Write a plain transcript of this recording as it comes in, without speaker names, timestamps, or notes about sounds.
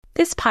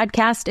This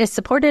podcast is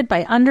supported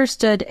by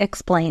Understood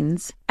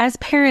Explains. As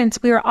parents,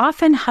 we are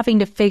often having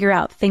to figure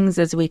out things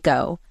as we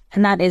go,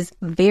 and that is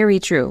very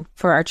true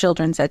for our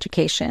children's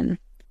education.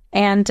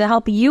 And to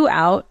help you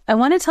out, I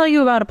want to tell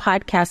you about a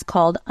podcast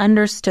called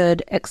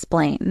Understood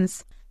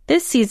Explains.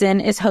 This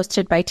season is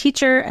hosted by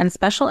teacher and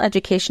special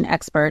education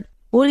expert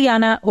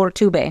Juliana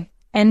Urtubey,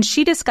 and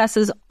she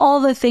discusses all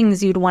the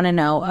things you'd want to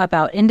know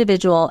about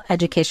individual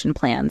education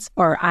plans,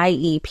 or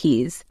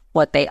IEPs,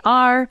 what they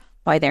are,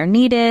 why they're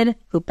needed,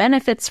 who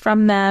benefits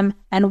from them,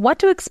 and what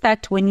to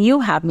expect when you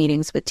have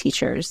meetings with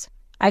teachers.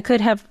 I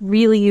could have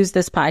really used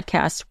this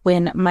podcast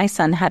when my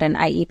son had an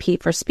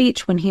IEP for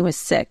speech when he was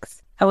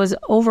 6. I was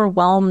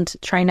overwhelmed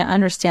trying to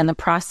understand the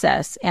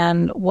process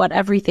and what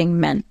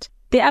everything meant.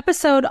 The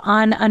episode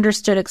on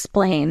Understood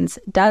Explains,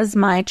 Does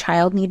My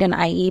Child Need an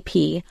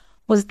IEP?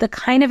 Was the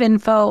kind of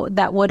info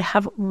that would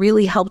have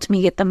really helped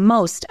me get the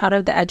most out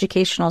of the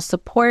educational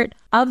support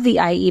of the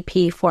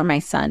IEP for my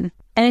son.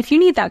 And if you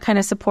need that kind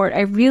of support,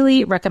 I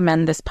really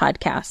recommend this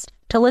podcast.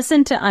 To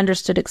listen to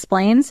Understood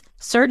Explains,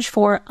 search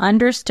for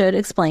Understood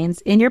Explains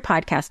in your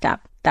podcast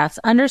app. That's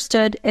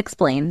Understood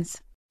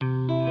Explains.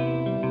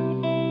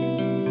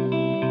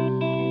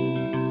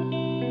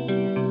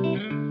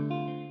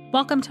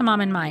 Welcome to Mom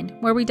in Mind,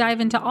 where we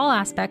dive into all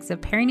aspects of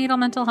perinatal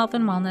mental health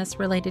and wellness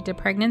related to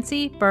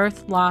pregnancy,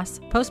 birth, loss,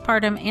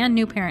 postpartum, and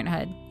new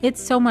parenthood.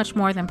 It's so much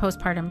more than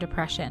postpartum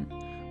depression.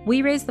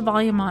 We raise the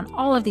volume on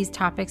all of these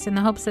topics in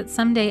the hopes that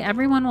someday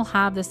everyone will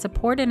have the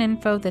support and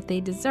info that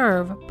they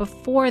deserve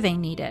before they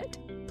need it.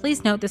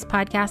 Please note this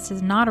podcast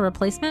is not a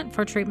replacement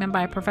for treatment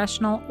by a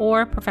professional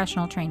or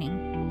professional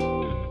training.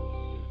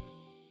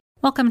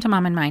 Welcome to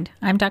Mom in Mind.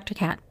 I'm Dr.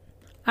 Kat.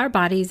 Our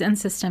bodies and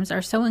systems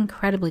are so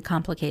incredibly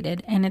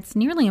complicated, and it's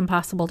nearly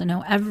impossible to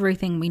know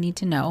everything we need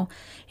to know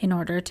in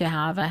order to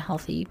have a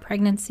healthy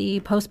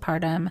pregnancy,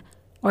 postpartum,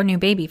 or new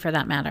baby for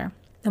that matter.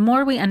 The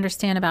more we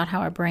understand about how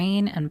our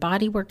brain and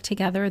body work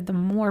together, the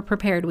more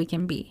prepared we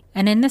can be.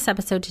 And in this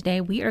episode today,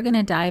 we are going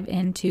to dive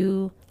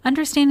into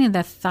understanding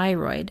the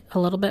thyroid a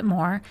little bit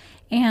more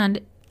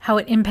and how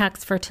it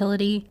impacts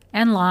fertility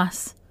and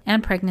loss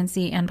and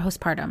pregnancy and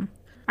postpartum.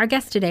 Our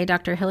guest today,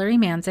 Dr. Hilary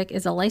Manzik,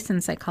 is a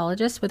licensed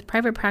psychologist with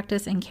private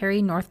practice in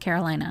Cary, North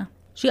Carolina.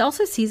 She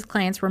also sees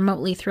clients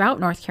remotely throughout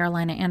North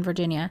Carolina and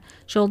Virginia.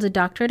 She holds a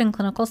doctorate in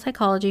clinical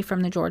psychology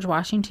from the George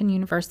Washington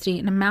University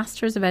and a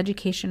master's of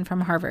education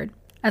from Harvard,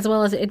 as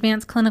well as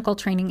advanced clinical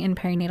training in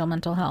perinatal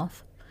mental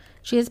health.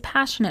 She is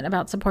passionate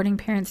about supporting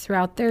parents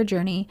throughout their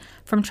journey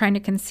from trying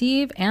to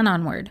conceive and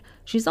onward.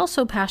 She's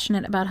also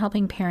passionate about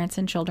helping parents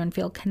and children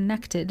feel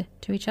connected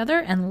to each other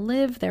and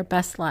live their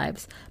best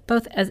lives,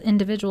 both as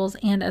individuals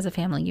and as a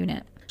family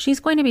unit.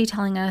 She's going to be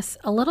telling us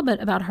a little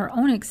bit about her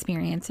own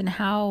experience and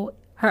how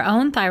her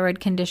own thyroid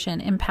condition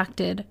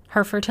impacted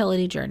her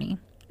fertility journey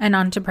and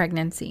on to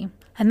pregnancy.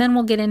 And then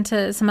we'll get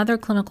into some other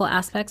clinical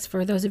aspects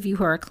for those of you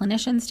who are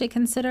clinicians to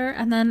consider,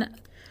 and then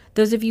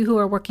those of you who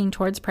are working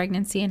towards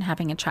pregnancy and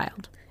having a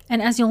child.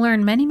 And as you'll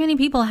learn, many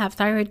people have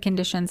thyroid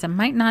conditions and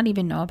might not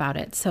even know about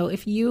it. So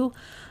if you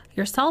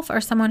yourself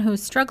are someone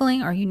who's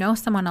struggling or you know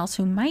someone else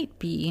who might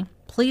be,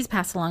 please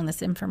pass along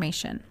this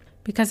information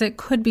because it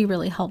could be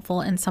really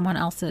helpful in someone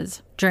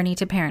else's journey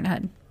to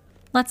parenthood.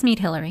 Let's meet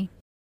Hilary.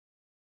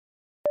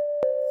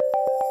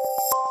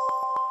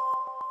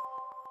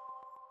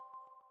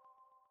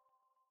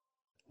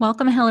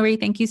 Welcome, Hilary.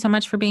 Thank you so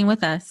much for being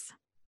with us.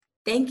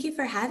 Thank you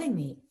for having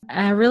me.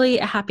 Really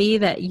happy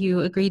that you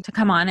agreed to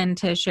come on and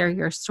to share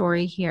your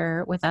story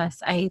here with us.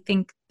 I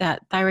think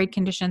that thyroid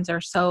conditions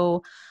are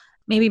so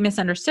maybe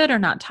misunderstood or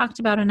not talked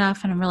about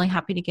enough, and I'm really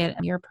happy to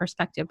get your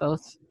perspective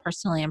both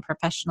personally and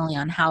professionally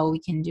on how we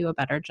can do a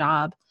better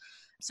job.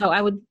 So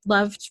I would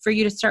love for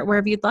you to start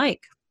wherever you'd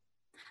like.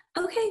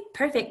 Okay,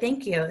 perfect.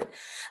 Thank you.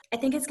 I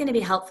think it's going to be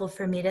helpful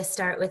for me to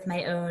start with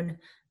my own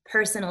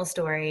personal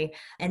story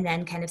and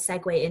then kind of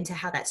segue into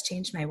how that's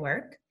changed my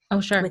work. Oh,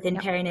 sure. Within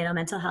perinatal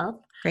mental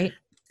health. Great.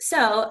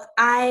 So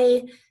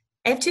I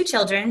have 2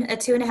 children, a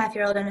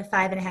 2.5-year-old and a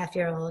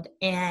 5.5-year-old.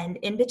 And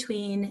in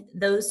between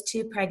those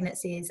 2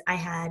 pregnancies, I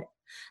had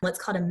what's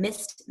called a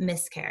missed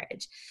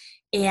miscarriage.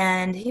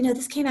 And,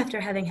 this came after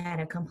having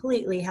had a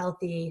completely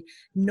healthy,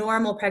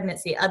 normal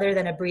pregnancy other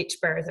than a breech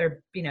birth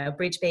or,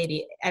 breech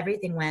baby.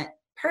 Everything went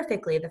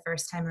perfectly the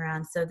first time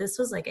around. So this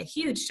was like a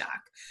huge shock.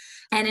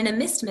 And in a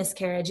missed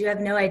miscarriage, you have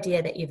no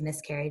idea that you've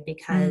miscarried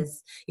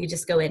because you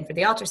just go in for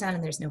the ultrasound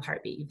and there's no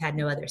heartbeat. You've had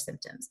no other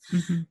symptoms.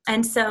 Mm-hmm.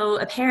 And so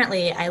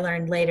apparently I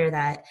learned later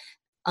that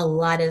a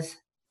lot of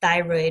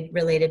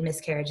thyroid-related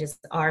miscarriages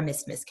are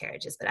missed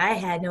miscarriages, but I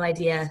had no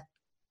idea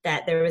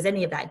that there was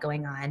any of that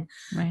going on.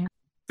 Right.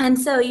 And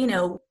so,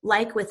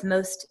 like with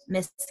most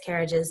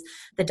miscarriages,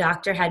 the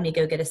doctor had me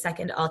go get a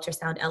second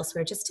ultrasound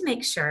elsewhere just to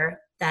make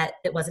sure that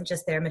it wasn't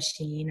just their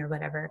machine or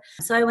whatever.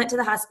 So I went to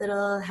the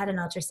hospital, had an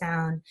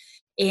ultrasound,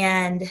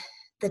 and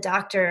the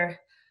doctor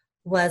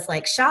was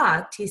like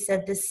shocked. He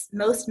said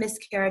most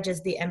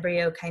miscarriages, the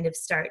embryo kind of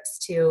starts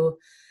to,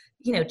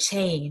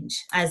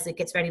 change as it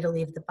gets ready to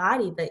leave the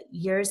body, but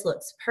yours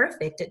looks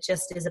perfect. It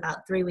just is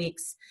about 3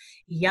 weeks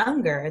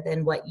younger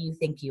than what you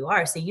think you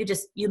are. So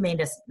you may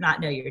just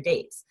not know your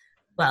dates.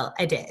 Well,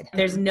 I did.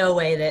 There's no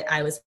way that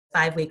I was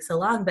 5 weeks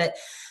along, but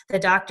the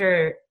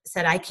doctor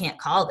said, I can't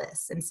call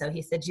this. And so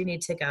he said, you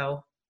need to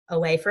go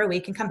away for a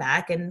week and come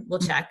back and we'll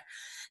check.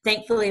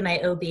 Thankfully, my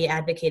OB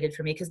advocated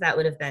for me because that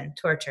would have been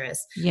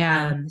torturous.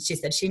 Yeah. She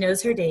said she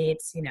knows her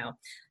dates,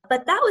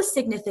 but that was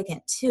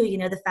significant too.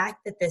 The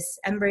fact that this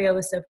embryo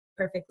was so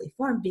perfectly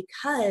formed,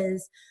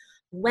 because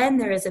when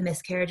there is a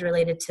miscarriage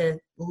related to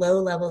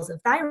low levels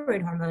of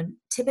thyroid hormone,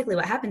 typically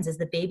what happens is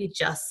the baby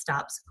just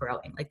stops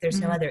growing. Like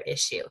there's no other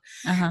issue.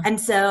 And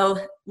so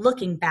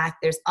looking back,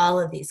 there's all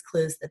of these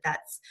clues that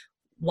that's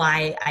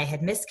why I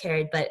had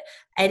miscarried, but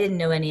I didn't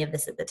know any of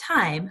this at the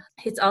time.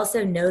 It's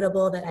also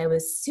notable that I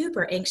was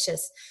super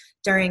anxious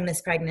during this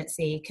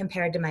pregnancy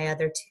compared to my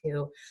other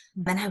two.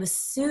 And I was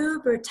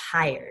super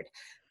tired,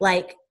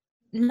 like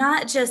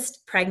not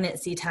just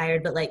pregnancy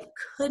tired, but like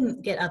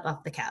couldn't get up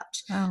off the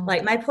couch. Oh.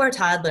 Like my poor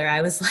toddler,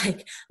 I was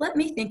like, let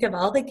me think of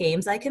all the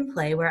games I can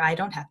play where I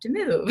don't have to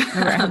move.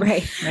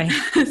 Right.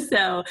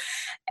 So,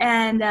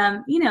 and,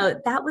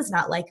 that was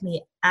not like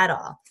me at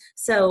all.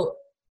 So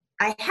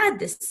I had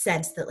this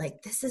sense that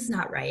like, this is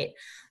not right.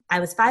 I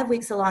was 5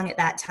 weeks along at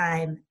that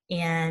time,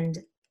 and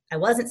I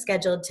wasn't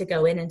scheduled to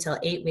go in until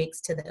 8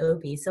 weeks to the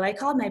OB. So I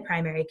called my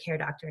primary care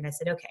doctor and I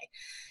said, okay,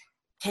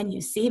 can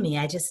you see me?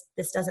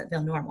 This doesn't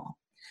feel normal.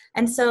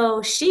 And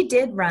so she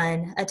did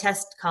run a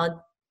test called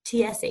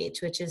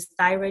TSH, which is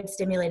thyroid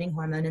stimulating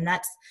hormone. And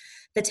that's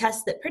the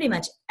test that pretty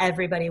much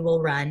everybody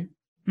will run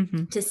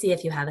to see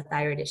if you have a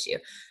thyroid issue.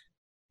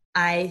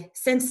 I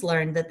since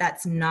learned that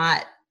that's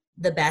not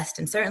the best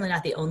and certainly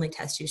not the only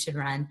test you should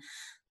run.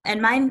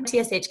 And mine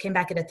TSH came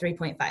back at a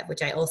 3.5,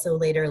 which I also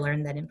later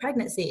learned that in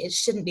pregnancy, it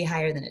shouldn't be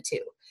higher than a 2.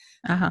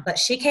 But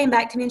she came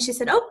back to me and she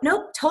said, oh,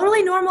 nope,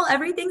 totally normal.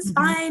 Everything's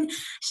fine.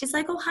 She's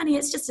like, oh, honey,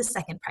 it's just a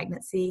second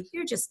pregnancy.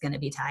 You're just going to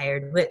be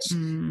tired, which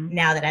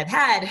now that I've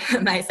had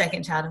my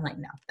second child, I'm like,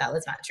 no, that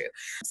was not true.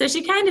 So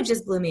she kind of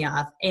just blew me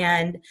off.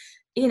 And,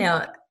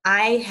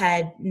 I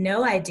had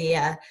no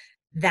idea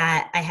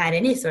that I had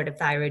any sort of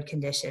thyroid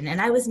condition.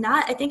 And I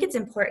think it's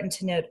important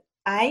to note,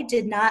 I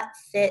did not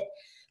fit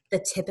the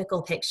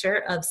typical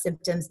picture of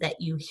symptoms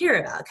that you hear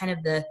about, kind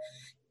of the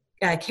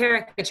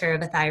caricature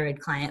of a thyroid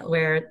client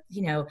where,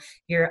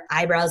 your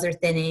eyebrows are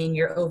thinning,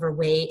 you're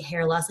overweight,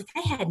 hair loss. Like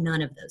I had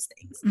none of those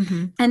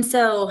things. And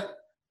so,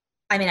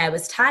 I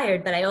was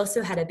tired, but I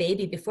also had a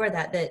baby before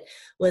that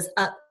was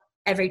up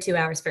every 2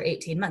 hours for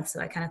 18 months. So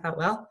I kind of thought,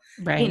 well,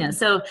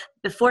 so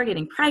before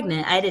getting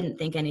pregnant, I didn't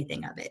think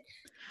anything of it.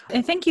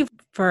 I thank you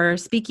for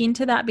speaking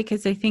to that,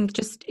 because I think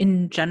just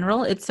in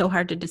general, it's so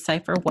hard to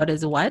decipher what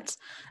is what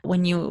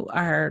when you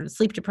are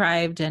sleep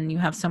deprived and you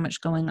have so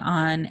much going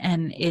on,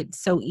 and it's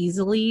so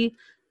easily,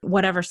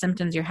 whatever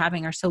symptoms you're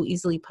having are so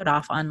easily put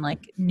off on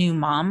like new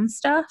mom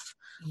stuff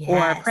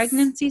or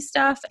pregnancy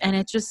stuff, and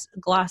it's just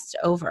glossed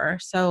over.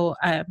 So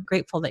I'm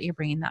grateful that you're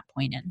bringing that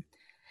point in.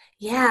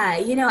 Yeah.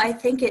 I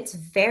think it's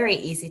very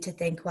easy to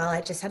think, well,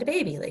 I just had a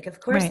baby. Like, of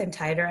course I'm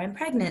tired or I'm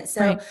pregnant.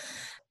 So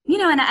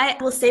and I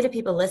will say to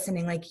people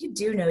listening, like, you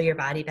do know your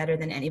body better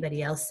than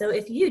anybody else. So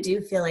if you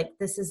do feel like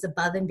this is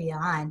above and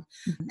beyond,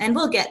 and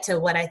we'll get to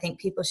what I think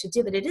people should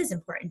do, but it is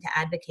important to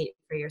advocate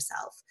for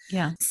yourself.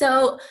 Yeah.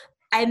 So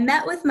I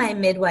met with my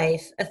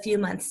midwife a few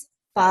months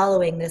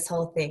following this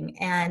whole thing.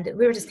 And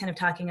we were just kind of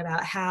talking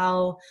about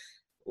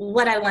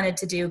what I wanted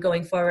to do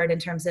going forward in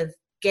terms of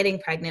getting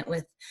pregnant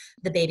with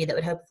the baby that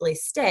would hopefully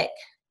stick.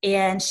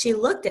 And she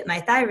looked at my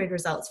thyroid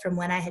results from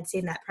when I had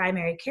seen that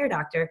primary care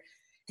doctor.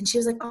 And she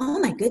was like, oh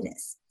my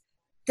goodness,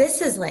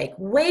 this is like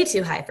way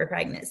too high for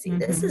pregnancy.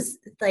 This is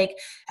like,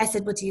 I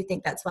said, well, do you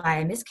think that's why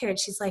I miscarried?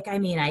 She's like,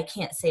 I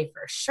can't say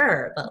for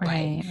sure, but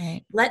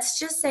let's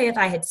just say if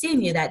I had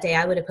seen you that day,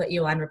 I would have put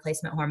you on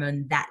replacement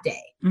hormone that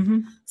day.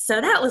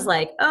 So that was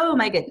like, oh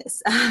my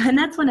goodness. And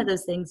that's one of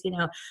those things,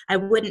 I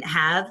wouldn't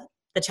have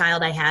the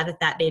child I have if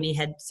that baby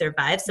had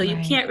survived. So you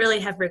can't really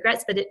have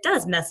regrets, but it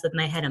does mess with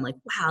my head. I'm like,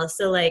 wow.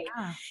 So like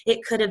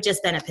it could have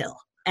just been a pill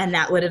and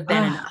that would have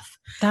been enough.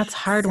 That's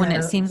hard when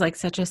it seems like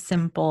such a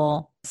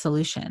simple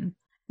solution.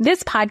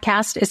 This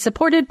podcast is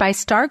supported by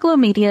Starglow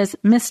Media's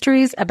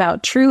Mysteries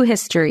About True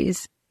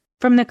Histories.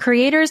 From the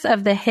creators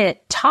of the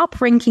hit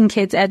top-ranking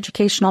kids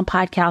educational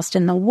podcast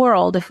in the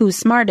world, Who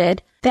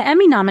Smarted, the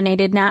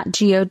Emmy-nominated Nat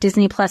Geo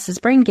Disney Plus's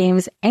Brain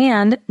Games,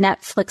 and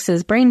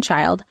Netflix's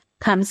Brainchild,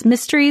 comes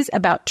Mysteries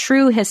About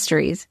True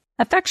Histories,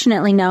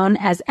 affectionately known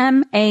as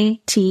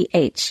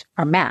MATH,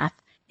 or math,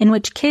 in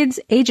which kids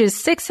ages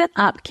 6 and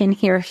up can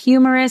hear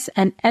humorous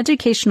and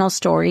educational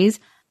stories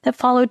that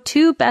follow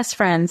two best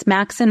friends,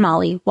 Max and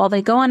Molly, while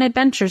they go on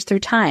adventures through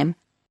time,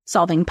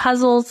 solving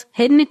puzzles,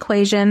 hidden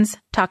equations,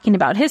 talking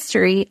about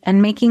history,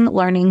 and making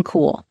learning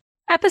cool.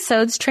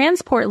 Episodes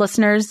transport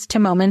listeners to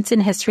moments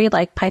in history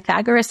like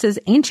Pythagoras'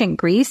 ancient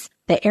Greece,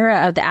 the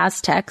era of the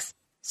Aztecs,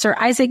 Sir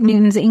Isaac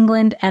Newton's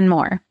England, and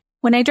more.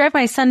 When I drive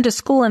my son to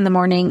school in the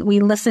morning, we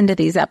listen to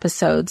these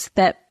episodes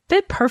that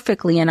fit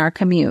perfectly in our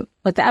commute.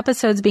 with the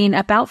episodes being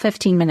about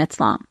 15 minutes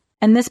long.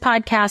 And this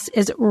podcast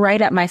is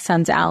right up my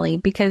son's alley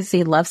because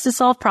he loves to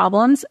solve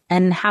problems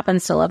and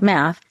happens to love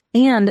math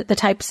and the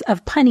types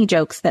of punny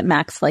jokes that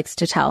Max likes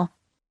to tell.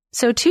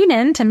 So tune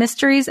in to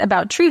Mysteries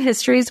About True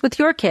Histories with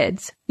your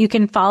kids. You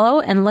can follow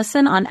and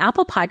listen on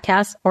Apple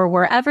Podcasts or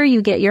wherever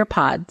you get your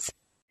pods.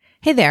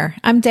 Hey there,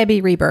 I'm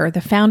Debbie Reber,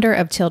 the founder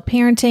of Tilt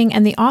Parenting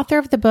and the author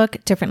of the book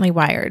Differently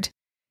Wired.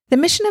 The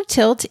mission of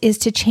Tilt is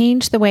to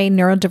change the way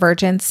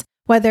neurodivergence,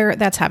 whether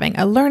that's having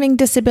a learning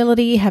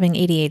disability, having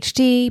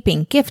ADHD,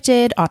 being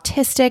gifted,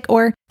 autistic,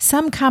 or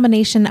some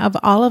combination of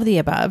all of the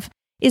above,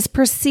 is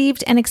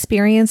perceived and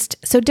experienced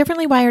so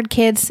differently wired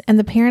kids and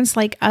the parents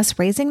like us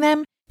raising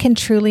them can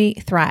truly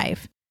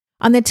thrive.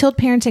 On the Tilt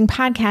Parenting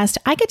podcast,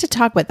 I get to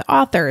talk with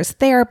authors,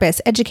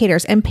 therapists,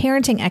 educators, and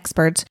parenting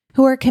experts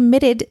who are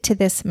committed to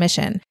this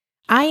mission.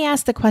 I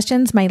ask the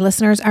questions my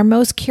listeners are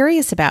most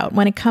curious about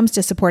when it comes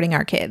to supporting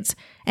our kids.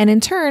 And in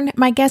turn,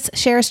 my guests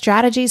share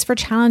strategies for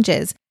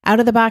challenges,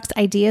 out-of-the-box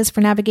ideas for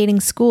navigating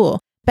school,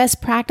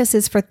 best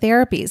practices for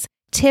therapies,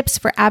 tips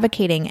for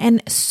advocating,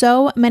 and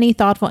so many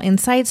thoughtful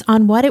insights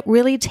on what it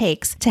really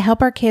takes to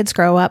help our kids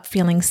grow up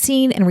feeling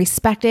seen and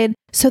respected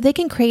so they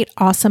can create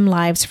awesome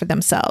lives for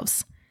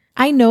themselves.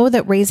 I know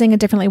that raising a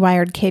differently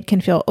wired kid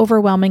can feel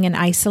overwhelming and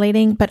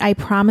isolating, but I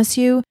promise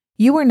you,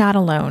 you are not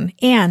alone,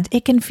 and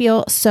it can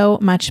feel so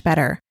much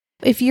better.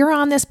 If you're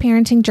on this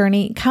parenting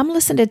journey, come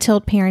listen to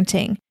Tilt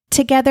Parenting.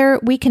 Together,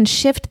 we can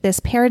shift this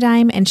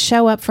paradigm and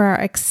show up for our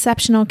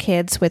exceptional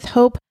kids with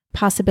hope,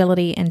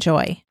 possibility, and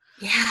joy.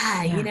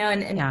 Yeah,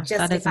 and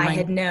just if I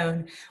had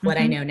known what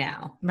I know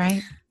now.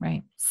 Right.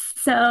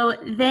 So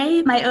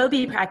my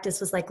OB practice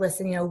was like,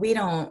 listen, we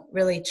don't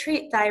really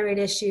treat thyroid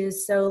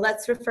issues, so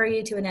let's refer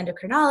you to an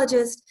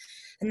endocrinologist.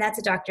 And that's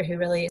a doctor who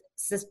really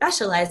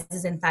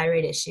specializes in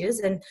thyroid issues.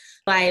 And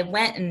I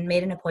went and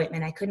made an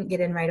appointment. I couldn't get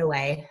in right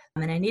away.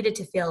 And I needed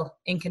to feel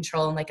in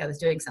control and like I was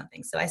doing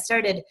something. So I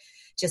started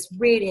just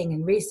reading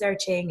and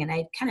researching, and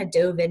I kind of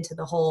dove into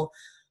the whole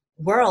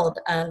world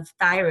of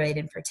thyroid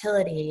and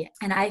fertility.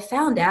 And I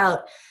found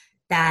out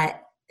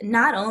that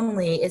not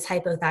only is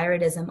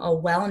hypothyroidism a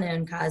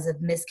well-known cause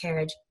of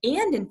miscarriage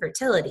and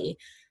infertility,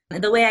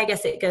 the way I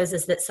guess it goes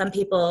is that some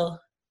people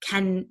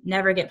can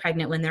never get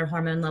pregnant when their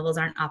hormone levels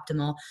aren't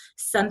optimal.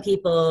 Some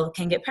people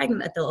can get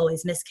pregnant, but they'll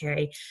always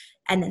miscarry.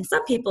 And then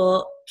some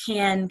people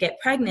can get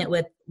pregnant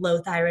with low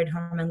thyroid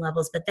hormone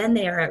levels, but then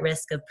they are at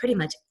risk of pretty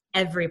much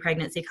every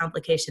pregnancy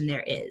complication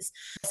there is.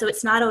 So it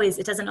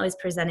doesn't always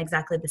present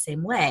exactly the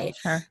same way,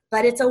 Sure.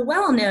 But it's a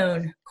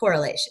well-known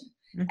correlation.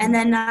 Mm-hmm. And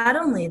then not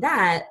only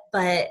that,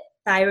 but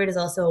thyroid is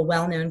also a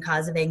well-known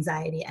cause of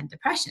anxiety and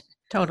depression.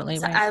 Totally.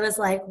 So right. I was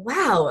like,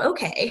 wow,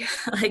 okay.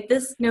 Like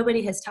this,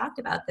 nobody has talked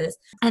about this.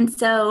 And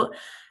so,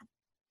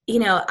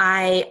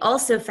 I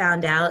also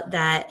found out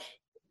that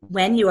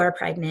when you are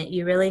pregnant,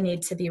 you really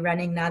need to be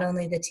running not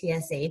only the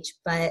TSH,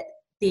 but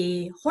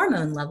the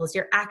hormone levels,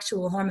 your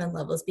actual hormone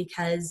levels,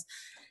 because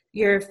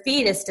your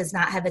fetus does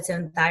not have its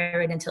own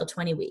thyroid until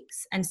 20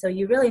 weeks. And so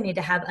you really need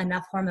to have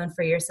enough hormone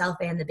for yourself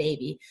and the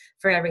baby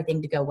for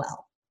everything to go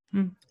well.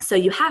 So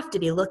you have to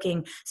be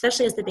looking,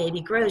 especially as the baby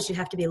grows, you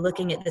have to be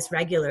looking at this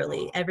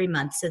regularly every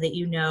month so that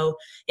you know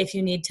if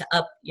you need to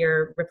up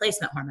your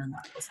replacement hormone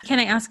levels. Can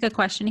I ask a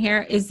question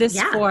here? Is this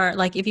for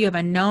like if you have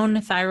a known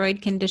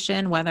thyroid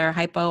condition, whether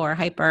hypo or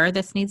hyper,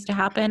 this needs to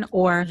happen?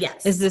 Or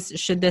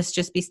should this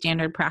just be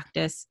standard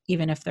practice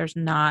even if there's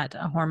not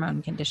a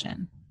hormone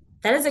condition?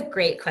 That is a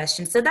great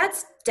question. So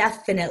that's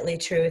definitely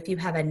true if you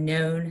have a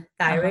known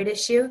thyroid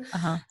issue.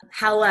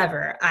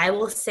 However, I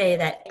will say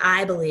that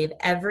I believe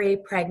every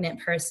pregnant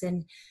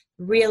person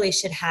really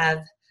should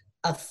have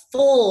a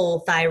full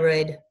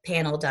thyroid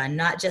panel done,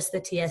 not just the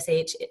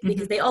TSH,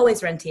 because they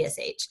always run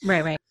TSH.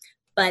 Right.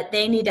 But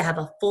they need to have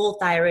a full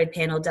thyroid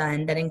panel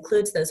done that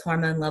includes those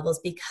hormone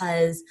levels,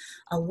 because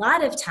a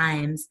lot of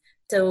times,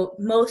 so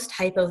most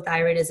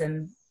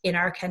hypothyroidism in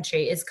our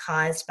country is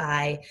caused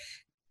by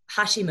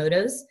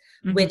Hashimoto's,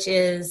 which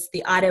is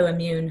the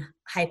autoimmune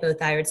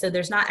hypothyroid. So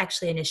there's not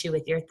actually an issue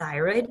with your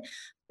thyroid,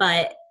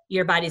 but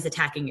your body's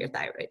attacking your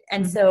thyroid.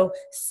 And so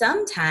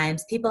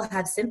sometimes people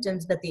have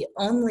symptoms, but the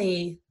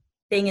only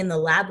thing in the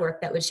lab work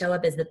that would show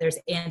up is that there's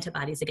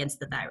antibodies against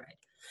the thyroid.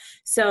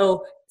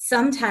 So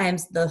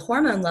sometimes the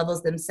hormone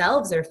levels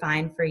themselves are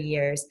fine for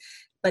years,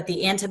 but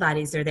the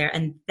antibodies are there.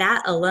 And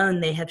that alone,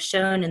 they have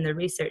shown in the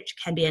research,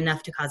 can be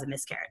enough to cause a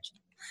miscarriage.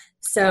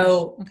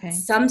 So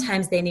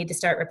sometimes they need to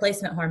start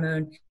replacement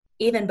hormone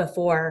even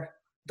before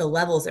the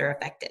levels are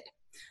affected.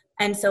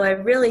 And so I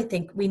really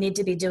think we need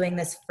to be doing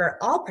this for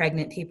all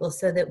pregnant people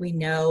so that we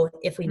know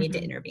if we need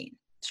to intervene.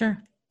 Sure.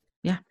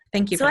 Yeah.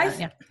 Thank you for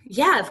that.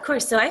 Yeah, of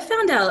course. So I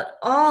found out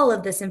all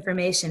of this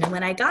information. And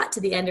when I got to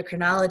the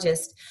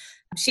endocrinologist,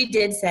 she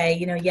did say,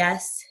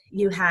 yes,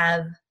 you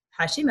have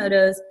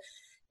Hashimoto's.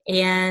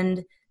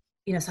 And,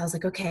 so I was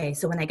like, okay,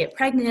 so when I get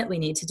pregnant, we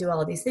need to do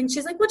all of these things.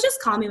 She's like, well, just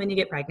call me when you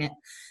get pregnant.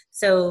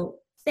 So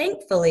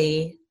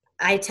thankfully,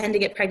 I tend to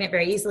get pregnant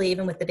very easily,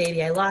 even with the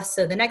baby I lost.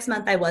 So the next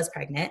month I was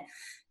pregnant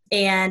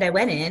and I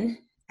went in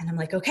And I'm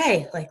like,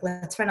 okay, like,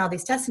 let's run all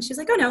these tests. And she's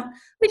like, oh no,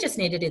 we just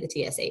need to do the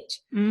TSH.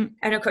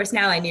 And of course,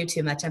 now I knew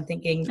too much. I'm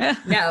thinking,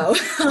 no,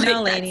 like,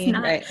 no, lady.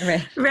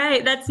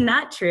 Right. That's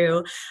not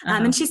true.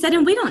 And she said,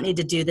 and we don't need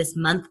to do this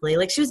monthly.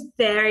 Like, she was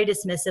very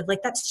dismissive.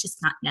 Like, that's just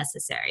not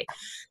necessary.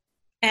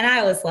 And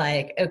I was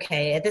like,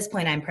 okay, at this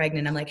point I'm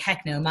pregnant. I'm like,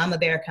 heck no, mama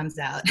bear comes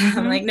out.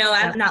 I'm like, no,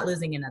 I'm not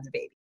losing another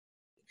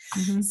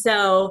baby.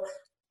 So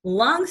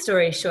long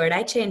story short,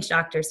 I changed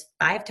doctors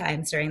 5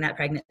 times during that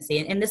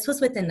pregnancy. And this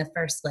was within the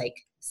first like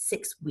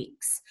 6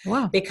 weeks.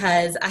 Wow.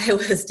 Because I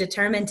was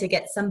determined to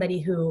get somebody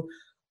who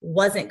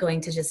wasn't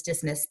going to just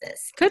dismiss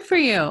this. Good for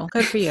you.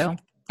 Good for you.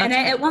 And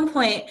at one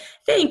point,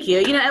 thank you.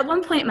 You know, at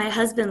one point my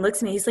husband looks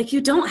at me, he's like, you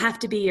don't have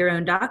to be your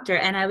own doctor.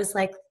 And I was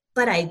like,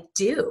 but I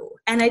do.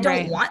 And I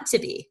don't want to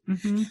be.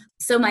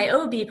 So my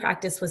OB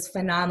practice was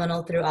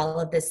phenomenal through all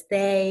of this.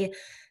 They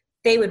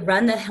would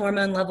run the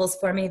hormone levels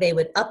for me. They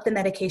would up the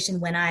medication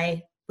when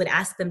I would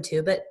ask them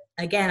to. But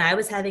again, I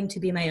was having to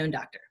be my own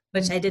doctor,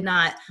 which I did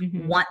not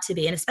want to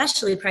be. And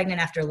especially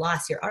pregnant after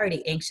loss, you're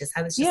already anxious.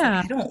 I was just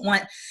like,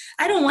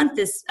 I don't want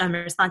this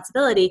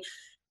responsibility.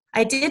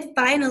 I did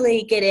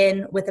finally get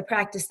in with a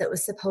practice that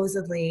was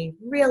supposedly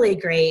really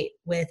great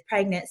with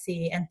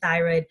pregnancy and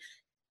thyroid.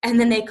 And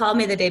then they called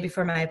me the day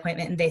before my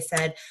appointment and they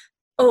said,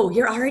 oh,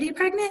 you're already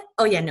pregnant?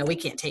 Oh yeah, no, we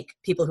can't take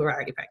people who are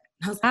already pregnant.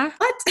 I was like,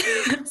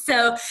 what?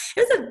 So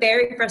it was a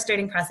very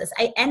frustrating process.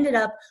 I ended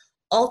up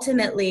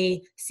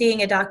ultimately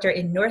seeing a doctor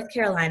in North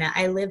Carolina.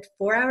 I lived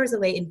 4 hours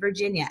away in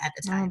Virginia at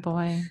the time. Oh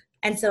boy.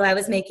 And so I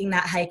was making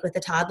that hike with a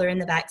toddler in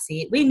the back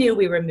seat. We knew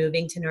we were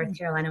moving to North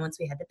Carolina once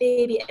we had the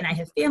baby, and I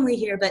have family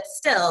here, but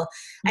still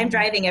I'm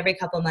driving every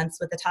couple months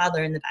with a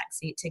toddler in the back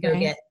seat to go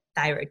get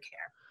thyroid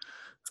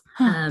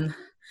care.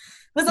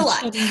 Was a lot.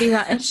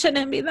 It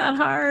shouldn't be that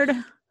hard.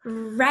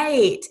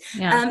 Right.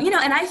 Yeah. You know,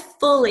 and I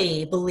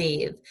fully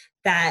believe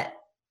that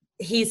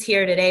he's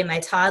here today.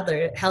 My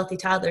healthy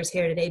toddler's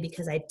here today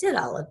because I did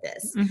all of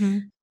this.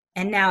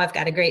 And now I've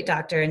got a great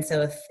doctor. And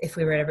so if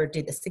we were to ever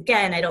do this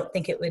again, I don't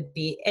think it would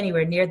be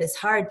anywhere near this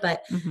hard.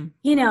 But,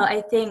 you know, I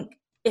think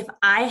if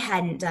I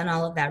hadn't done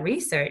all of that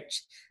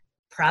research,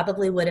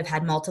 probably would have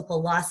had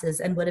multiple losses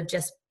and would have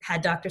just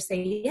had doctors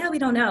say, yeah, we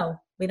don't know.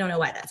 We don't know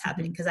why that's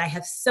happening, because I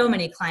have so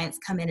many clients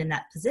come in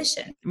that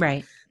position.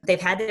 Right.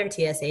 They've had their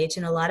TSH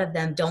and a lot of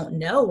them don't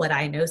know what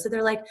I know. So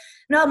they're like,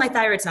 no, my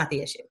thyroid's not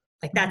the issue.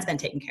 Like that's been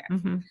taken care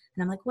of. And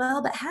I'm like,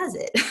 well, but has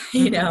it?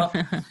 You know?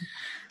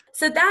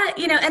 So that,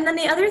 you know, and then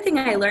the other thing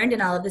I learned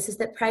in all of this is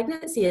that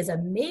pregnancy is a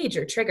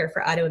major trigger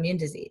for autoimmune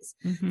disease.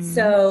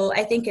 So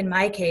I think in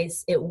my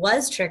case, it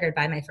was triggered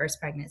by my first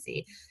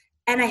pregnancy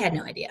and I had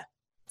no idea.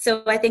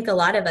 So I think a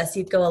lot of us,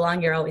 you go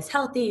along, you're always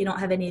healthy, you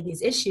don't have any of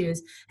these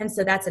issues. And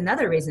so that's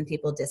another reason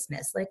people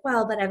dismiss, like,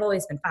 well, but I've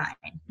always been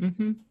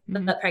fine.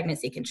 But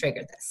pregnancy can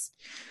trigger this.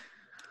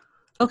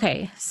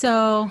 Okay.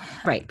 So,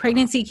 right.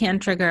 Pregnancy can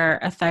trigger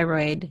a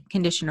thyroid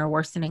condition or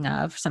worsening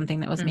of something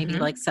that was maybe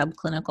like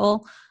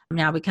subclinical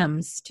now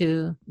becomes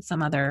to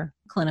some other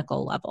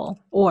clinical level.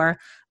 Or,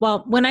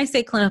 well, when I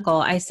say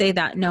clinical, I say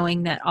that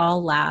knowing that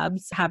all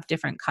labs have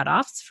different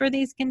cutoffs for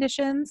these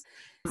conditions.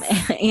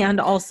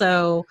 And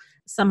also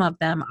some of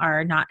them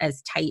are not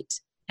as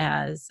tight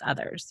as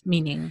others,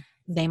 meaning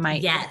they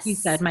might, like you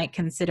said, might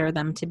consider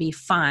them to be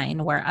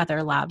fine where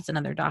other labs and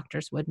other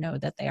doctors would know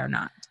that they are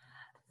not.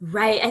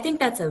 Right. I think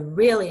that's a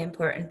really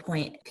important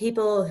point.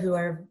 People who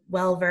are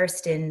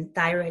well-versed in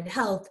thyroid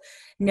health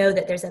know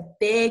that there's a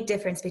big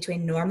difference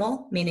between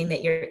normal, meaning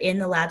that you're in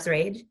the lab's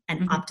range,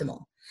 and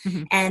optimal.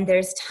 And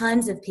there's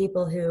tons of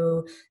people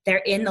who they're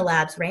in the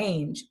lab's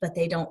range, but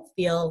they don't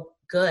feel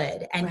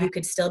good. And you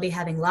could still be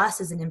having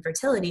losses and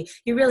infertility.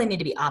 You really need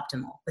to be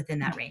optimal within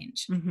that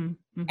range.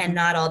 And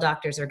not all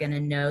doctors are going to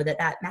know that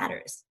that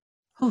matters.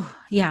 Oh,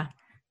 yeah.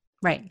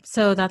 Right.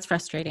 So that's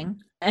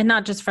frustrating. And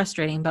not just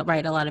frustrating, but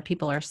a lot of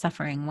people are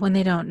suffering when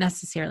they don't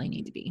necessarily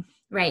need to be.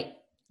 Right.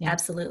 Yeah.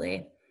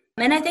 Absolutely.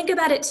 And I think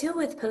about it too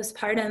with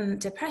postpartum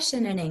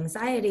depression and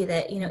anxiety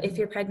that, you know, if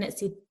your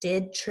pregnancy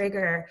did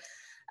trigger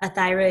a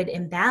thyroid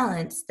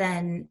imbalance,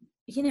 then,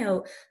 you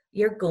know,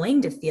 you're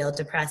going to feel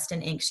depressed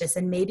and anxious,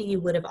 and maybe you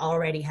would have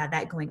already had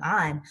that going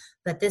on,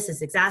 but this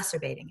is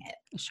exacerbating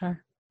it.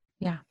 Sure.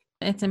 Yeah.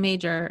 It's a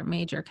major,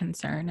 major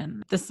concern.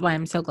 And this is why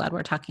I'm so glad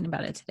we're talking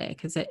about it today,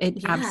 because it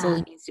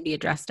absolutely needs to be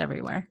addressed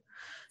everywhere.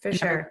 For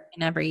sure.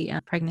 In every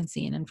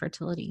pregnancy and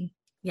infertility.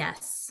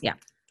 Yes. Yeah.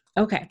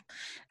 Okay.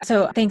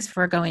 So thanks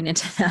for going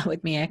into that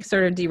with me. I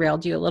sort of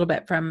derailed you a little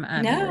bit from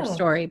your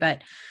story,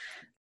 but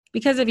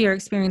because of your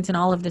experience in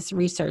all of this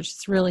research,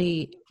 it's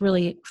really,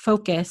 really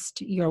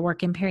focused your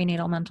work in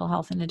perinatal mental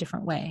health in a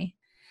different way.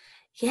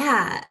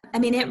 Yeah. I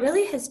mean, it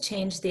really has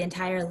changed the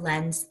entire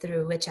lens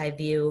through which I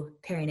view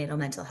perinatal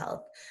mental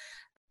health.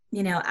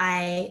 You know,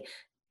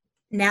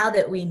 now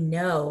that we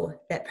know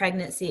that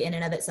pregnancy in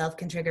and of itself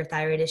can trigger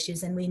thyroid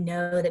issues, and we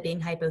know that being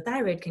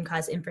hypothyroid can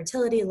cause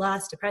infertility,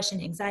 loss, depression,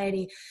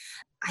 anxiety,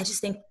 I just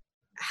think,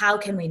 how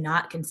can we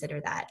not consider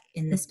that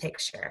in this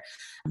picture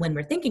when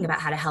we're thinking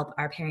about how to help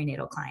our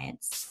perinatal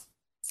clients?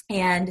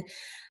 And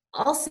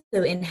also,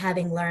 in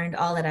having learned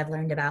all that I've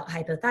learned about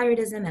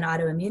hypothyroidism and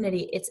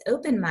autoimmunity, it's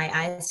opened my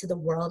eyes to the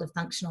world of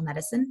functional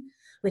medicine,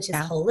 which is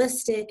Yeah.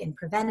 holistic and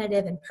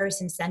preventative and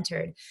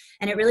person-centered.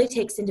 And it really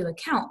takes into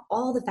account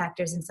all the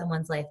factors in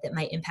someone's life that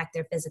might impact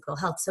their physical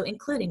health. So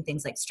including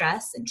things like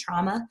stress and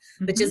trauma,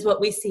 which is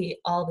what we see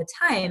all the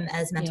time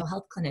as mental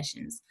health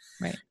clinicians.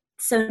 Right.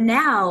 So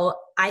now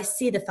I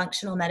see the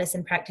functional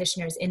medicine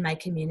practitioners in my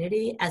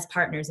community as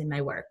partners in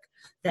my work.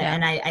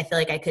 And I feel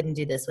like I couldn't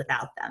do this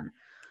without them.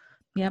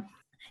 Yep.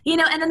 You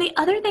know, and then the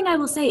other thing I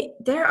will say,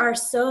 there are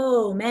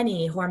so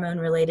many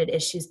hormone-related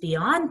issues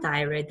beyond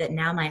thyroid that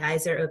now my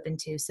eyes are open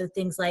to. So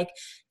things like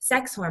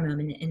sex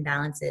hormone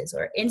imbalances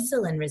or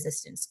insulin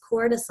resistance,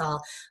 cortisol.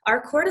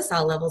 Our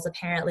cortisol levels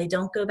apparently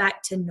don't go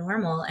back to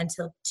normal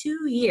until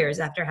 2 years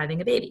after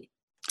having a baby.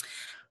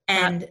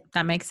 And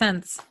that makes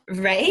sense.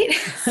 Right?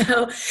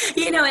 So,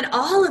 you know, and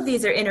all of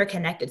these are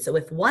interconnected. So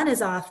if one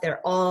is off, they're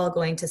all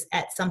going to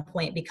at some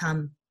point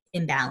become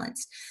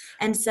imbalanced.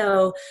 And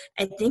so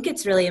I think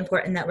it's really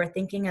important that we're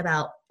thinking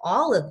about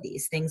all of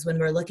these things when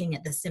we're looking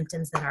at the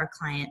symptoms that our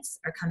clients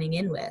are coming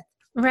in with.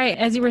 Right.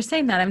 As you were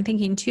saying that, I'm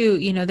thinking too,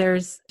 you know,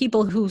 there's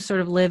people who sort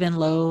of live in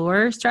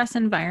lower stress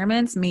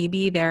environments.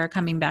 Maybe they're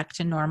coming back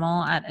to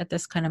normal at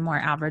this kind of more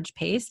average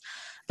pace.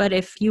 But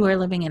if you are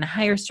living in a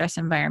higher stress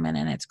environment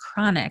and it's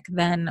chronic,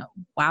 then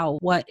wow,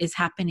 what is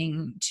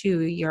happening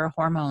to your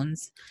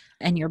hormones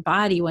and your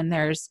body when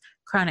there's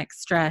chronic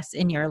stress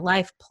in your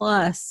life,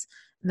 plus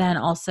then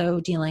also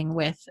dealing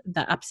with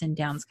the ups and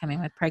downs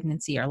coming with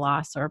pregnancy or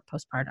loss or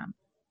postpartum.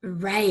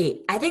 Right.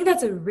 I think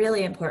that's a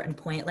really important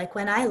point. Like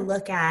when I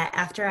look at,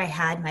 after I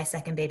had my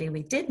second baby,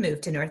 we did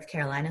move to North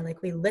Carolina.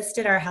 Like we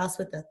listed our house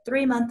with a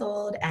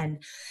 3-month-old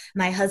and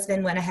my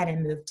husband went ahead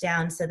and moved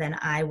down. So then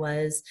I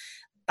was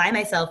by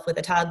myself with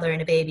a toddler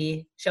and a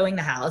baby showing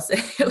the house.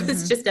 It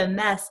was just a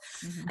mess.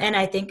 And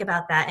I think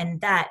about that, and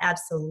that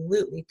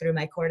absolutely threw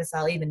my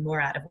cortisol even more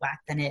out of whack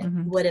than it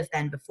would have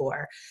been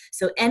before.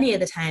 So any of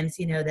the times,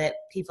 you know, that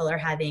people are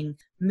having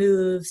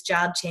moves,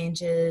 job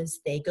changes,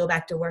 they go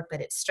back to work,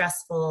 but it's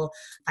stressful,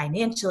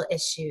 financial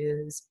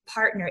issues,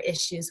 partner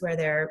issues where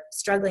they're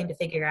struggling to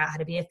figure out how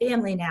to be a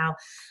family now,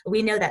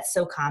 we know that's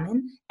so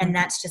common, and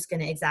that's just going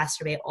to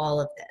exacerbate all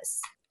of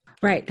this.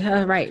 Right.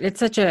 Right. It's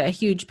such a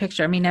huge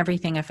picture. I mean,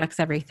 everything affects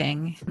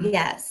everything.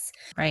 Yes.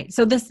 Right.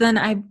 So this, then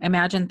I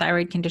imagine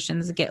thyroid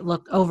conditions get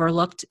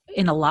overlooked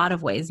in a lot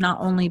of ways,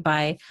 not only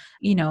by,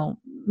 you know,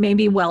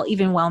 maybe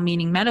even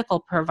well-meaning medical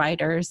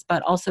providers,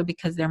 but also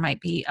because there might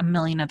be a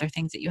million other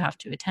things that you have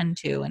to attend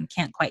to and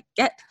can't quite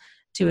get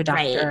to a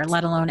doctor,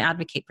 let alone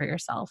advocate for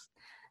yourself.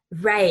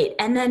 Right.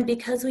 And then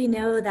because we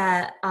know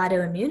that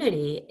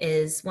autoimmunity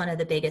is one of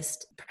the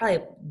biggest,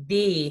 probably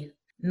the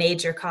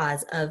major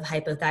cause of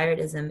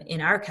hypothyroidism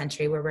in our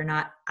country, where we're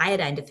not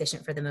iodine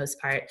deficient for the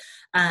most part,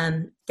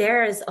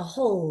 there's a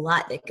whole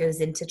lot that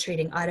goes into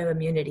treating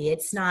autoimmunity.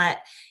 It's not,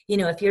 you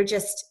know, if you're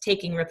just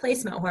taking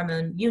replacement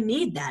hormone, you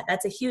need that.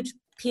 That's a huge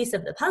piece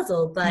of the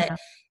puzzle, but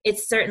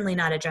it's certainly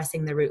not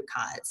addressing the root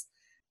cause.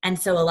 And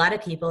so a lot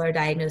of people are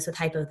diagnosed with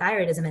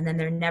hypothyroidism and then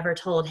they're never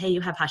told, hey,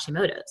 you have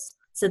Hashimoto's.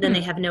 So then they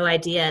have no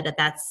idea that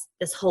that's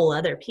this whole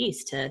other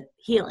piece to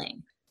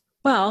healing.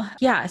 Well,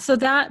 yeah. So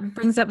that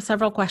brings up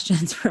several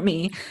questions for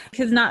me,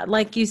 because not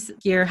like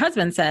your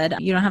husband said,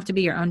 you don't have to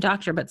be your own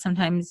doctor, but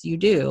sometimes you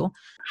do.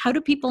 How do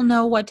people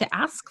know what to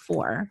ask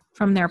for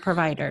from their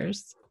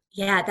providers?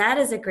 Yeah, that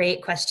is a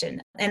great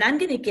question. And I'm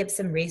going to give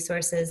some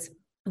resources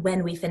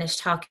when we finish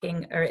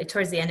talking or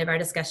towards the end of our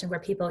discussion where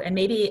people, and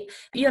maybe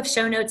you have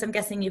show notes, I'm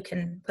guessing you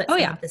can put some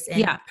of this in.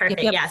 Yeah.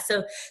 Perfect. Yep. Yeah.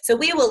 So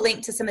we will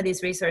link to some of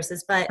these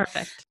resources, but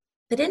Perfect.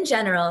 But in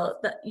general,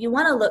 you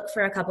want to look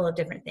for a couple of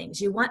different things.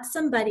 You want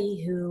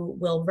somebody who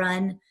will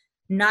run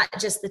not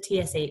just the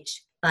TSH,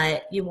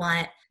 but you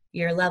want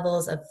your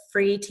levels of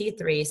free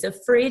T3. So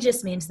free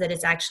just means that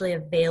it's actually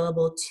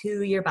available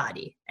to your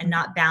body and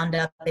not bound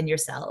up in your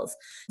cells.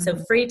 So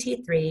free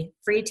T3,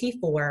 free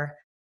T4.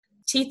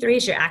 T3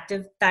 is your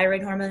active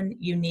thyroid hormone.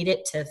 You need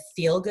it to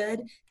feel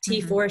good.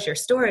 T4 is your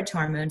storage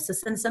hormone. So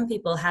some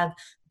people have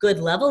good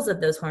levels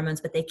of those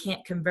hormones, but they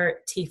can't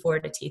convert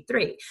T4 to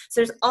T3. So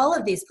there's all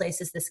of these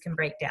places this can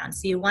break down.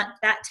 So you want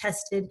that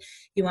tested,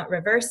 you want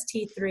reverse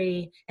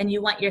T3, and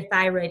you want your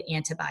thyroid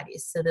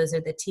antibodies. So those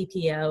are the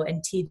TPO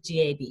and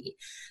TGAB.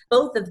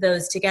 Both of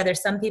those together,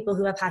 some people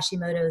who have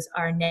Hashimoto's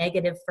are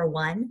negative for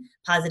one,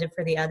 positive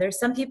for the other.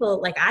 Some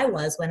people, like I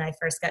was when I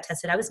first got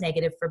tested, I was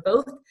negative for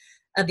both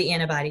of the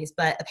antibodies,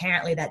 but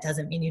apparently that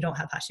doesn't mean you don't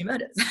have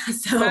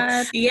Hashimoto's. So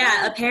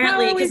yeah,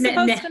 apparently. How are we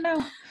supposed to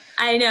know?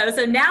 I know.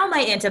 So now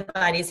my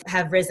antibodies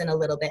have risen a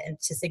little bit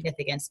into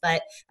significance,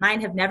 but mine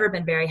have never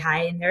been very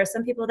high. And there are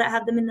some people that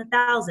have them in the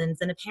thousands.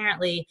 And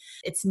apparently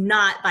it's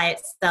not by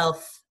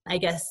itself, I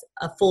guess,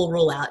 a full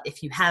rule out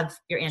if you have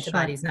your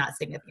antibodies not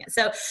significant.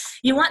 So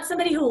you want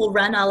somebody who will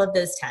run all of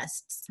those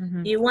tests.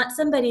 You want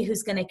somebody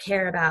who's going to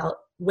care about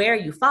where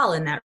you fall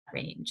in that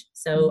range.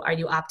 So are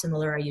you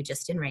optimal or are you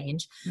just in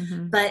range?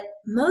 But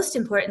most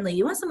importantly,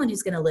 you want someone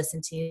who's going to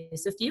listen to you.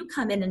 So if you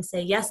come in and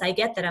say, yes, I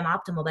get that I'm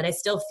optimal, but I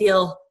still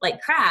feel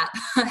like crap,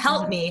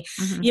 help me.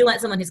 You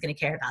want someone who's going to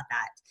care about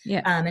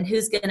that. And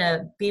who's going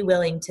to be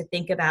willing to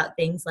think about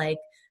things like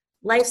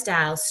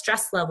lifestyle,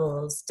 stress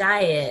levels,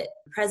 diet,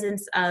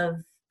 presence of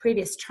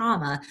previous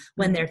trauma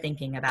when they're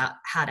thinking about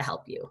how to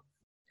help you.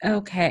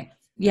 Okay.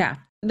 Yeah.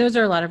 Those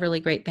are a lot of really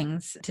great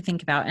things to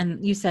think about.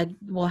 And you said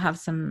we'll have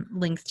some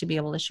links to be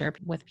able to share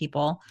with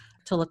people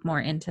to look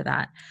more into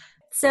that.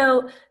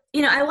 So,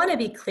 I want to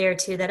be clear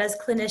too, that as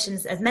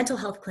clinicians, as mental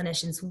health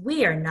clinicians,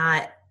 we are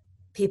not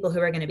people who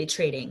are going to be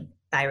treating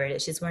thyroid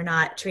issues. We're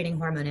not treating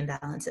hormone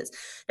imbalances.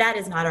 That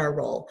is not our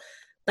role.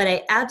 But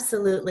I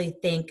absolutely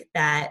think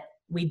that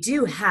we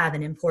do have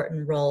an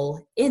important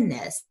role in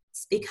this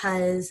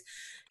because,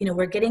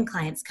 we're getting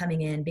clients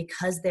coming in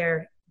because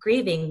they're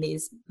grieving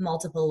these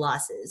multiple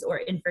losses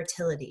or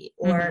infertility,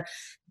 or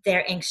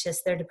they're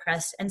anxious, they're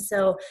depressed. And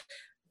so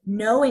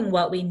knowing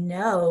what we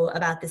know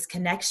about this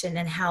connection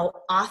and how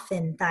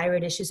often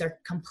thyroid issues are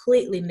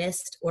completely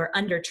missed or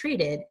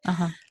undertreated,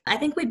 I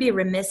think we'd be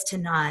remiss to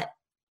not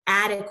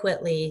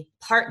adequately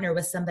partner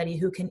with somebody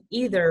who can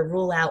either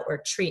rule out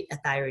or treat a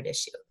thyroid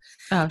issue.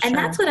 And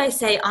that's what I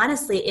say,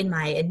 honestly, in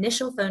my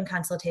initial phone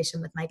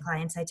consultation with my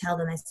clients. I tell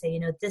them, I say,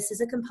 this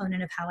is a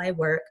component of how I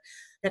work,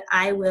 that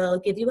I will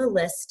give you a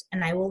list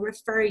and I will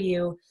refer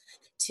you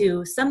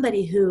to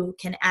somebody who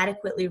can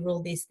adequately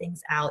rule these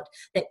things out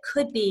that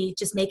could be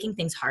just making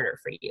things harder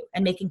for you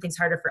and making things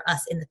harder for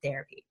us in the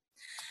therapy.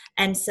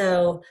 And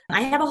so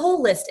I have a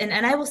whole list.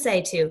 And I will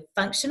say too,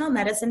 functional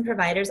medicine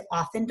providers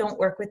often don't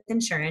work with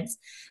insurance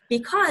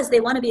because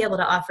they want to be able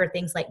to offer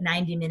things like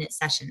 90-minute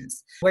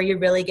sessions where you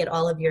really get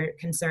all of your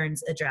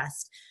concerns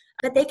addressed.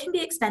 But they can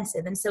be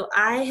expensive. And so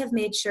I have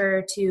made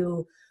sure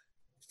to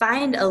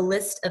find a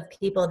list of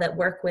people that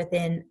work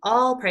within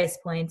all price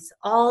points,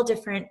 all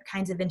different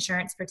kinds of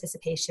insurance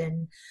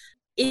participation.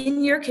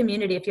 In your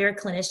community, if you're a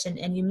clinician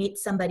and you meet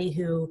somebody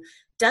who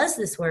does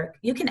this work,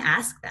 you can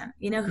ask them,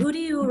 who do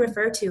you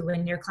refer to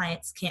when your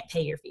clients can't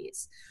pay your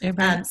fees?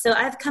 So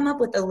I've come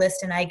up with a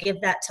list and I give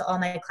that to all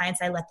my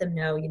clients. I let them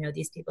know,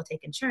 these people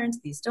take insurance,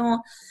 these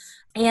don't.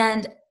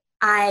 And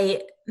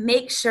I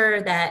make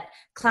sure that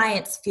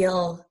clients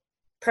feel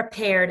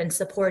prepared and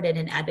supported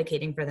in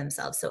advocating for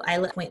themselves. So I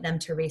point them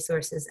to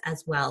resources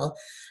as well.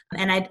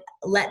 And I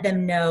let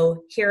them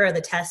know, here are the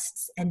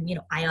tests. And,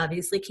 I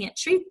obviously can't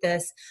treat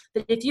this,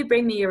 but if you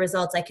bring me your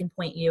results, I can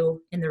point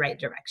you in the right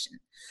direction.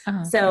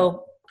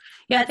 So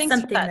yeah, thanks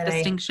for that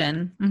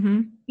distinction.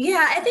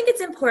 Yeah, I think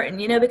it's important,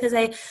 because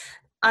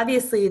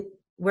obviously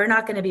we're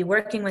not going to be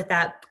working with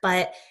that,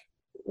 but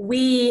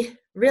we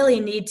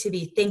really need to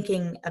be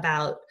thinking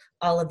about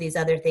all of these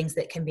other things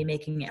that can be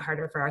making it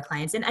harder for our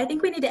clients. And I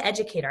think we need to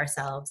educate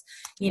ourselves.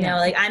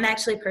 Like I'm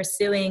actually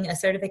pursuing a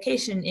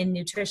certification in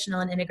nutritional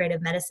and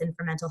integrative medicine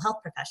for mental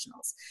health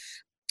professionals.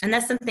 And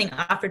that's something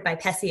offered by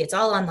PESI. It's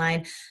all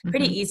online,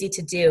 pretty easy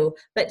to do,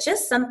 but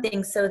just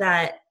something so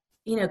that,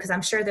 because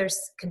I'm sure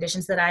there's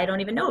conditions that I don't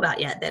even know about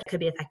yet that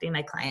could be affecting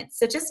my clients.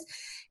 So just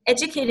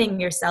educating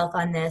yourself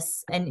on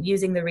this and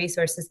using the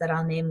resources that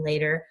I'll name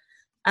later.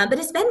 But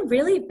it's been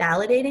really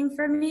validating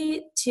for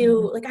me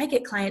to, I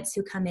get clients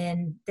who come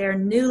in, they're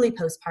newly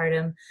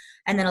postpartum,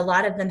 and then a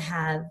lot of them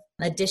have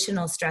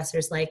additional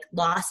stressors like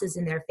losses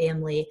in their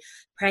family,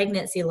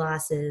 pregnancy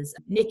losses,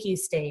 NICU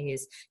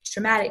stays,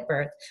 traumatic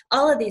birth,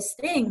 all of these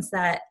things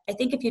that I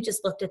think if you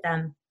just looked at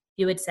them,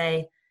 you would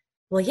say,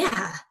 well,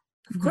 yeah,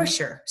 of course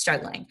you're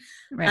struggling.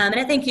 And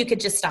I think you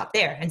could just stop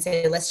there and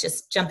say, let's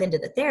just jump into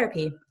the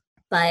therapy.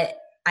 But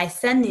I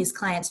send these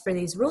clients for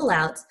these rule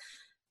outs,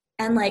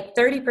 and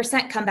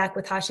 30% come back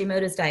with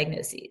Hashimoto's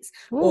diagnoses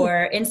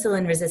or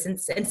insulin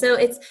resistance. And so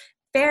it's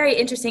very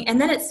interesting. And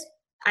then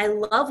I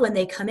love when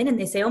they come in and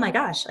they say, oh my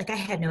gosh, I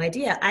had no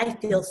idea. I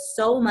feel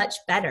so much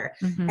better.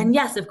 And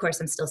yes, of course,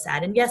 I'm still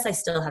sad. And yes, I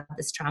still have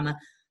this trauma.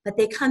 But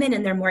they come in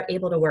and they're more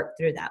able to work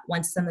through that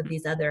once some of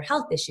these other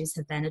health issues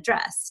have been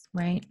addressed.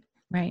 Right.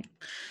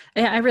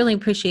 I really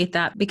appreciate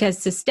that because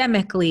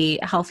systemically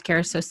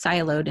healthcare is so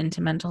siloed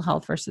into mental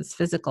health versus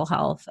physical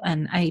health.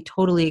 And I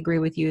totally agree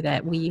with you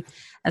that we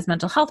as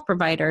mental health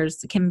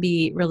providers can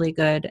be really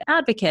good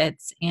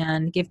advocates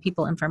and give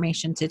people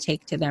information to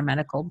take to their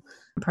medical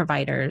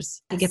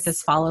providers to get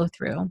this follow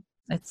through.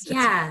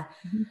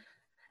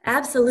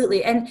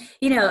 Absolutely. And,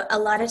 a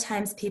lot of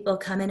times people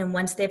come in and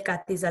once they've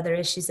got these other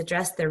issues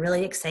addressed, they're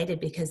really excited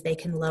because they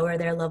can lower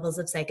their levels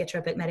of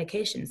psychotropic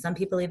medication. Some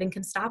people even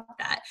can stop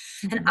that.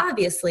 And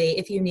obviously,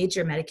 if you need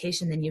your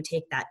medication, then you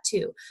take that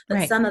too.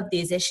 But some of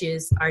these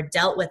issues are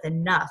dealt with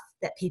enough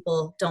that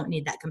people don't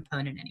need that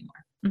component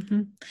anymore.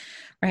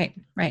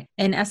 Right.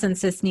 In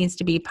essence, this needs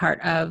to be part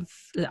of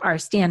our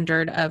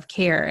standard of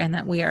care and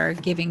that we are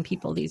giving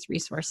people these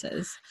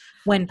resources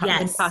when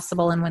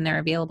possible and when they're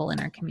available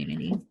in our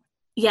community.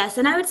 Yes.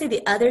 And I would say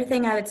the other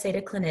thing I would say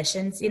to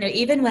clinicians,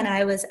 even when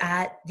I was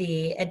at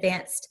the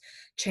Advanced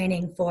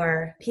training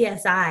for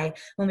PSI,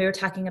 when we were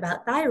talking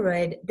about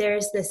thyroid,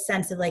 there's this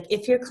sense of like,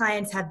 if your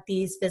clients have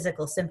these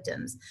physical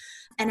symptoms.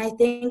 And I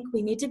think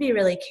we need to be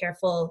really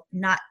careful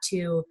not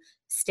to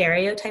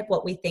stereotype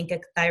what we think a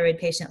thyroid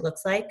patient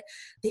looks like,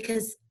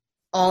 because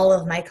all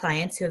of my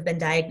clients who have been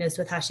diagnosed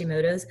with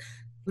Hashimoto's,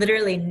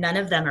 literally none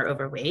of them are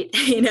overweight.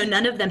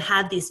 None of them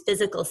have these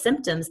physical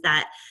symptoms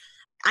that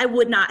I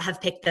would not have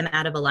picked them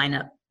out of a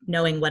lineup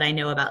knowing what I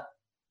know about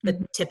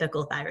the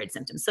typical thyroid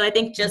symptoms. So I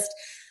think just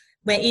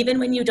even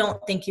when you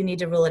don't think you need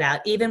to rule it out,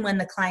 even when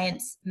the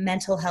client's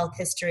mental health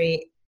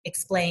history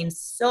explains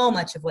so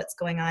much of what's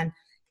going on,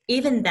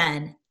 even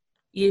then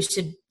you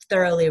should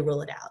thoroughly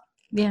rule it out.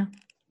 Yeah.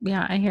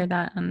 Yeah, I hear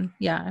that. And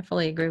yeah, I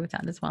fully agree with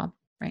that as well.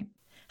 Right.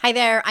 Hi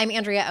there, I'm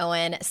Andrea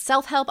Owen,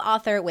 self-help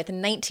author with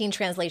 19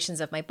 translations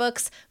of my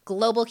books,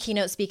 global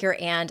keynote speaker,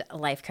 and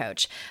life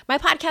coach. My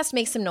podcast,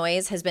 Make Some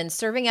Noise, has been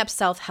serving up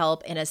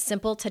self-help in a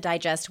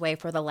simple-to-digest way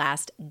for the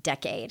last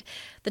decade.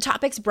 The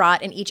topics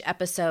brought in each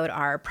episode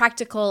are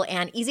practical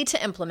and easy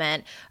to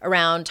implement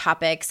around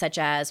topics such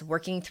as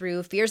working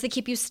through fears that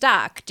keep you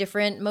stuck,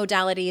 different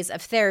modalities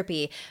of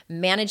therapy,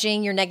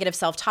 managing your negative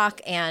self-talk,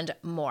 and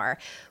more.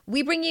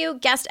 We bring you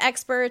guest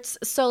experts,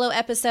 solo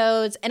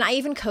episodes, and I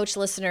even coach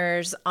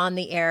listeners on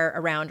the air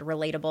around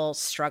relatable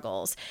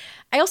struggles.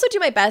 I also do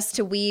my best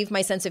to weave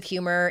my sense of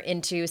humor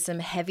into some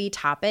heavy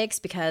topics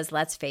because,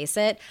 let's face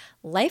it,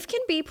 life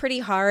can be pretty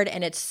hard,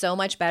 and it's so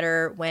much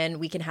better when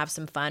we can have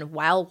some fun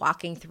while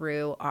walking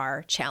through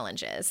our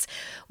challenges.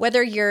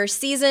 Whether you're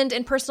seasoned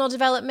in personal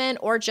development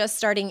or just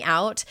starting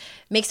out,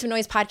 Make Some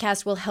Noise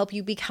podcast will help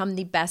you become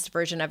the best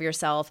version of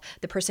yourself,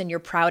 the person you're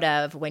proud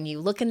of when you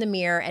look in the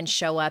mirror and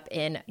show up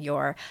in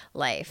your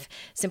life.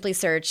 Simply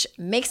search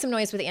Make Some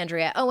Noise with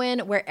Andrea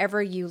Owen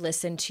wherever you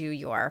listen to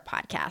your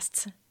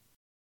podcasts.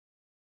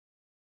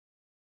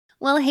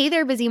 Well, hey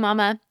there, busy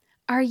mama.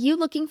 Are you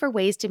looking for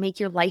ways to make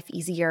your life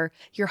easier,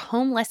 your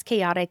home less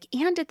chaotic,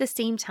 and at the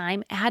same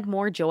time add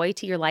more joy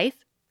to your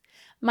life?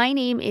 My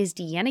name is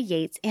Deanna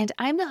Yates, and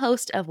I'm the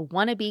host of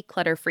Wanna Be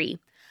Clutter Free,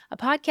 a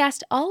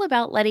podcast all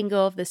about letting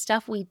go of the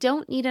stuff we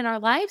don't need in our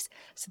lives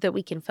so that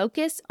we can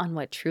focus on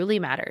what truly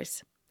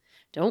matters.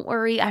 Don't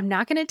worry, I'm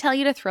not going to tell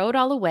you to throw it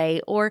all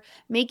away or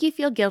make you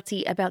feel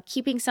guilty about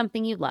keeping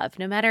something you love,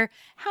 no matter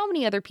how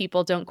many other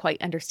people don't quite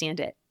understand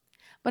it.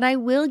 But I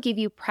will give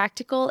you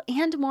practical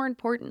and, more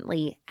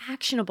importantly,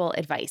 actionable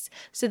advice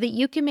so that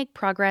you can make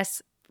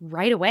progress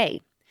right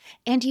away.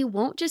 And you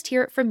won't just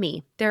hear it from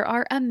me. There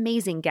are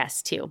amazing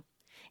guests too.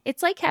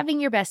 It's like having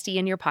your bestie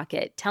in your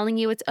pocket telling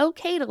you it's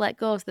okay to let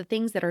go of the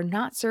things that are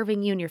not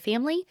serving you and your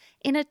family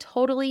in a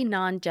totally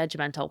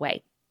non-judgmental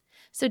way.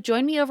 So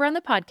join me over on the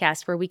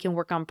podcast where we can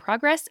work on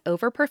progress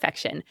over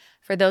perfection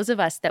for those of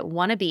us that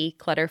want to be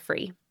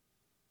clutter-free.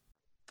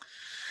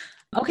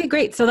 Okay,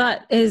 great. So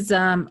that is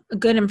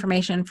good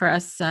information for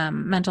us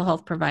mental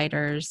health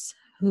providers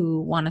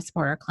who want to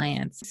support our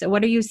clients. So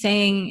what are you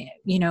saying,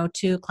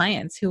 to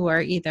clients who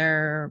are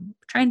either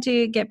trying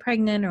to get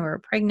pregnant or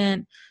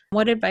pregnant?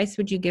 What advice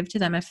would you give to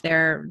them if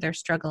they're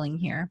struggling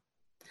here?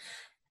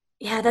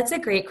 Yeah, that's a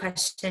great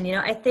question.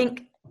 I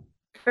think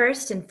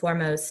first and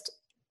foremost,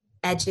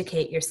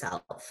 educate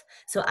yourself.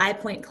 So I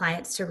point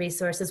clients to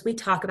resources. We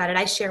talk about it.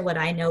 I share what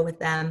I know with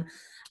them.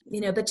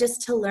 But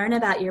just to learn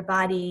about your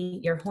body,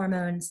 your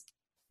hormones,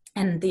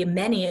 and the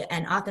many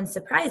and often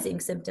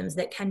surprising symptoms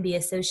that can be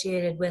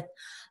associated with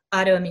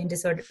autoimmune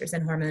disorders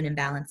and hormone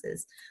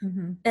imbalances.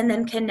 Mm-hmm. And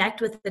then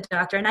connect with the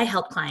doctor. And I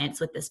help clients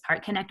with this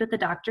part, connect with the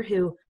doctor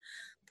who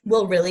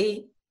will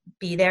really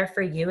be there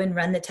for you and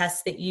run the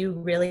tests that you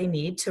really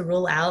need to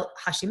rule out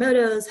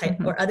Hashimoto's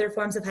or other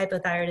forms of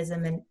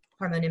hypothyroidism and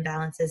hormone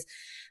imbalances.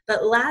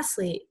 But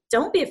lastly,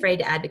 don't be afraid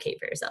to advocate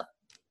for yourself.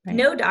 Right.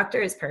 No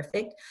doctor is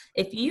perfect.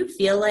 If you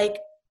feel like,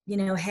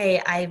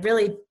 hey, I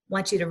really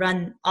want you to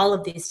run all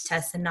of these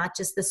tests and not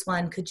just this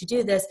one, could you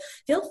do this?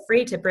 Feel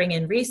free to bring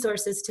in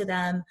resources to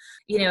them.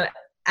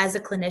 As a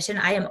clinician,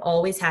 I am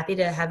always happy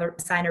to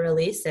sign a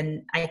release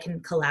and I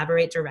can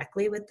collaborate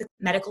directly with the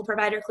medical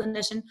provider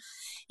clinician.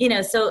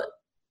 So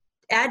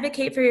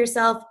advocate for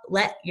yourself,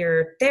 let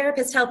your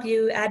therapist help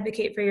you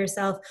advocate for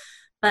yourself,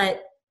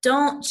 but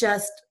don't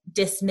just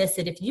dismiss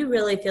it. If you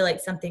really feel like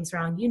something's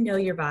wrong,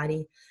 your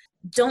body.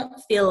 Don't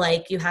feel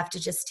like you have to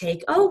just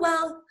take, oh,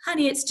 well,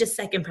 honey, it's just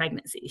second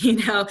pregnancy. You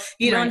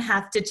don't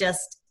have to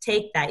just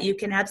take that. You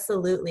can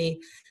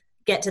absolutely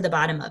get to the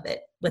bottom of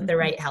it with the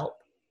right help.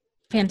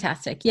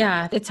 Fantastic.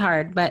 Yeah, it's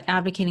hard, but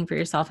advocating for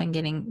yourself and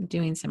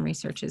doing some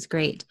research is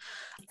great.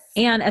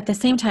 And at the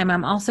same time,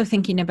 I'm also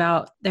thinking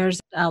about there's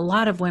a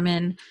lot of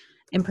women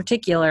in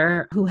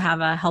particular who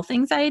have a health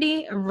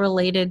anxiety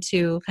related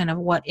to kind of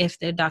what if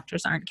the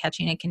doctors aren't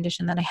catching a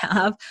condition that I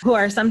have, who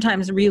are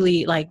sometimes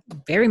really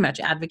very much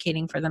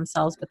advocating for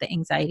themselves, but the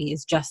anxiety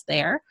is just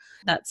there,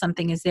 that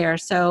something is there.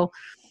 So,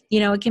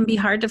 it can be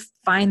hard to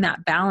find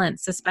that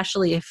balance,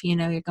 especially if,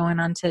 you're going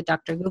on to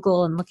Dr.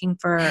 Google and looking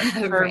for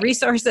Right.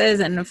 resources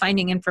and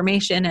finding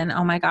information and,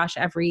 oh my gosh,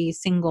 every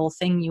single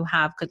thing you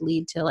have could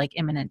lead to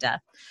imminent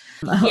death.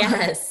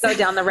 Yes. Go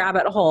down the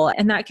rabbit hole.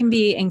 And that can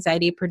be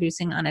anxiety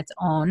producing on its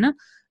own.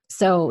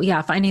 So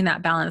yeah, finding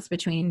that balance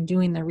between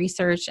doing the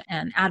research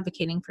and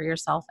advocating for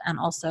yourself, and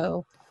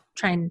also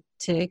trying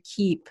to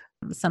keep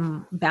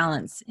some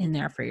balance in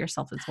there for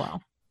yourself as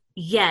well.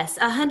 Yes,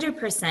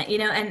 100%.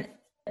 And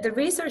the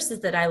resources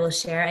that I will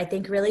share, I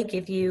think really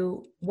give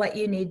you what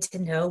you need to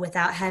know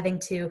without having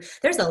to,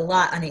 there's a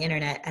lot on the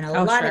internet, and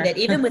a lot of it,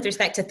 even with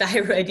respect to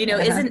thyroid,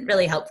 isn't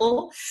really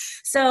helpful.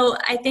 So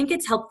I think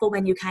it's helpful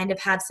when you kind of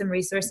have some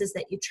resources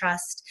that you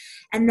trust.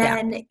 And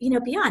then,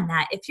 beyond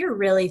that, if you're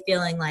really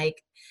feeling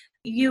like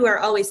you are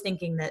always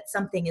thinking that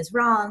something is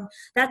wrong,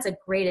 that's a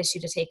great issue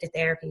to take to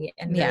therapy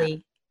and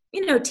really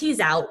tease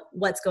out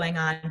what's going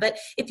on. But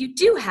if you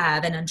do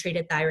have an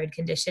untreated thyroid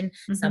condition,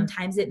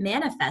 sometimes it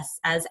manifests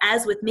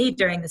as with me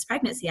during this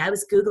pregnancy. I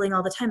was Googling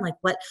all the time, like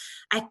what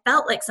I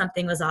felt like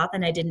something was off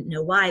and I didn't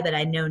know why, but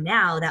I know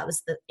now that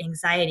was the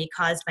anxiety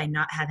caused by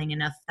not having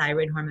enough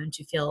thyroid hormone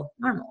to feel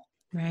normal.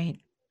 Right.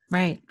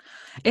 Right.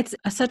 It's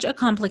such a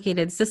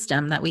complicated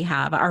system that we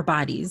have, our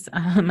bodies,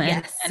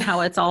 and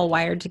how it's all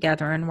wired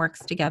together and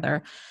works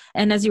together.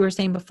 And as you were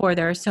saying before,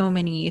 there are so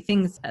many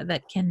things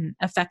that can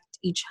affect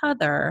each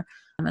other.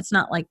 It's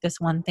not like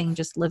this one thing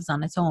just lives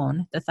on its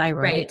own. The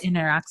thyroid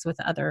interacts with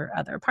other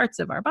parts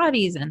of our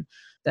bodies and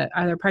the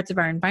other parts of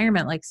our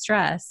environment, like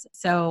stress.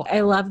 So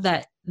I love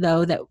that,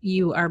 though, that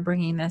you are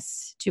bringing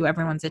this to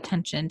everyone's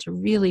attention to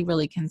really,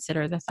 really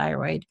consider the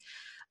thyroid,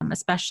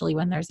 especially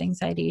when there's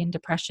anxiety and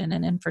depression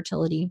and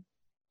infertility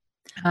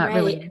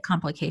related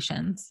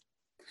complications.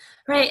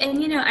 Right.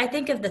 And, I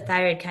think of the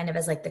thyroid kind of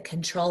as like the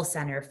control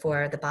center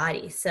for the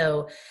body.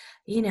 So,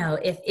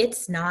 if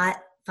it's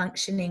not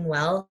functioning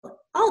well,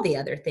 all the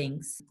other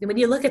things, when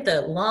you look at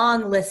the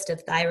long list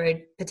of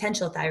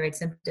potential thyroid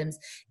symptoms,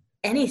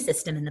 any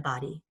system in the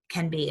body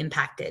can be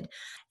impacted.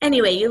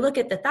 Anyway, you look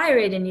at the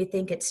thyroid and you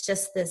think it's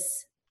just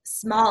this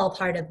small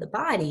part of the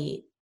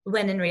body,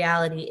 when in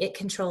reality, it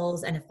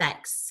controls and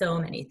affects so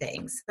many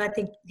things. So I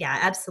think,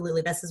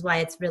 absolutely. This is why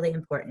it's really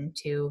important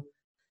to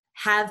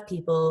have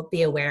people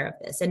be aware of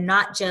this, and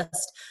not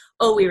just,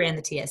 we ran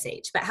the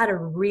TSH, but how to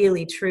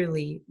really,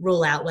 truly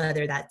rule out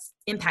whether that's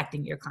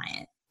impacting your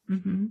client.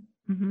 Mm-hmm.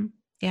 Mm-hmm.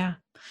 Yeah.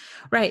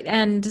 Right.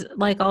 And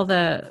like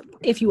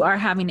if you are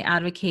having to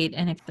advocate,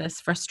 and if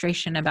this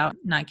frustration about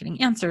not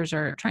getting answers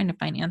or trying to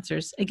find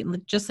answers, again,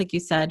 just like you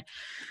said,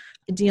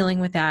 dealing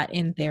with that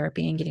in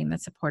therapy and getting the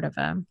support of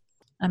a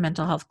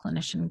mental health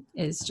clinician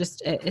is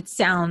just, it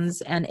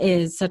sounds and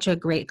is such a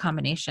great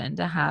combination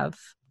to have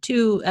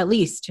at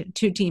least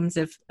two teams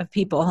of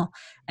people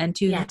and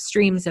two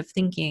streams of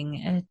thinking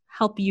and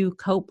help you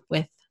cope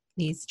with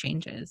these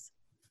changes.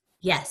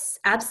 Yes,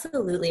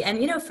 absolutely.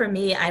 And, for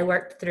me, I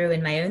worked through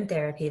in my own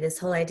therapy this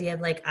whole idea of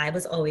like, I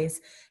was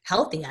always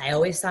healthy. I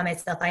always saw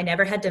myself, I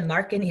never had to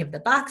mark any of the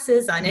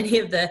boxes on any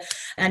of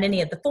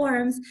the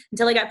forms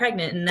until I got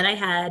pregnant. And then I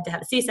had to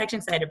have a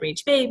C-section, so I had a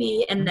breech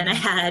baby. And then I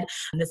had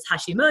this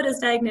Hashimoto's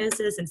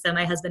diagnosis. And so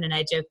my husband and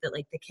I joke that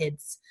like the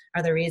kids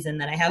are the reason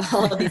that I have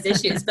all of these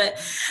issues. But,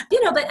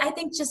 but I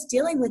think just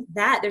dealing with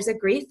that, there's a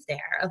grief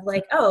there of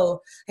like, I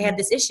have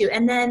this issue.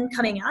 And then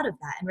coming out of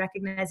that and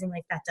recognizing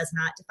like that does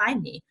not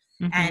define me.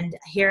 Mm-hmm. And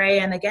here I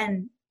am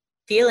again,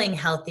 feeling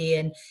healthy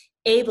and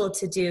able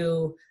to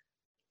do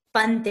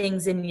fun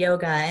things in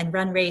yoga and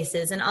run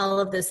races and all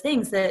of those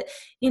things that,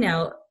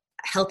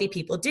 healthy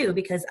people do,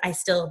 because I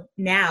still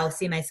now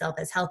see myself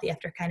as healthy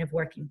after kind of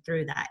working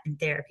through that in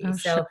therapy.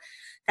 So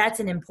that's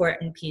an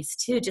important piece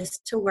too,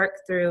 just to work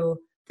through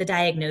the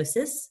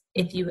diagnosis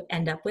if you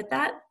end up with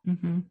that.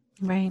 Mm-hmm.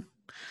 Right.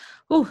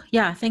 Oh,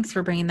 yeah. Thanks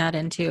for bringing that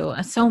into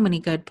so many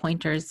good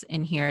pointers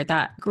in here.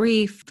 That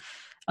grief,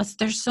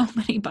 there's so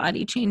many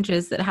body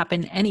changes that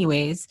happen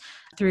anyways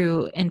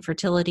through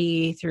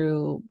infertility,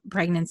 through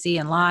pregnancy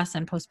and loss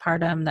and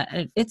postpartum,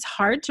 that it's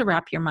hard to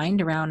wrap your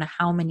mind around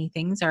how many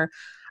things are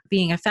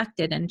being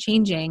affected and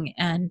changing.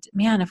 And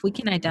man, if we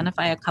can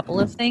identify a couple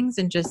of things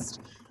and just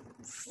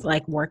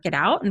like work it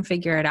out and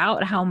figure it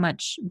out, how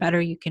much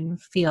better you can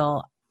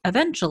feel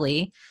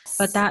eventually.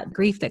 But that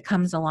grief that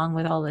comes along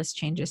with all this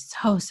change is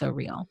so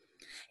real.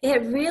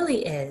 It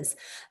really is.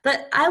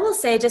 But I will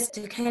say, just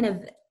to kind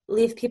of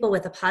leave people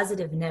with a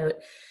positive note,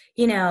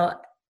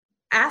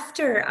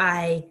 after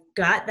I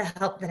got the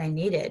help that I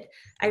needed,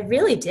 I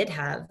really did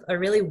have a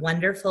really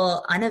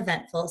wonderful,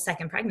 uneventful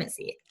second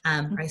pregnancy,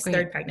 or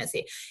third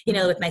pregnancy.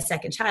 With my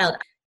second child,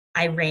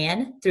 I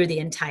ran through the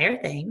entire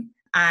thing.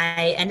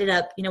 I ended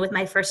up, with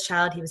my first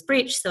child, he was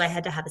breech, so I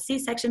had to have a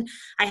C-section.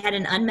 I had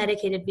an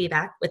unmedicated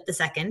VBAC with the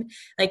second.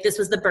 Like, this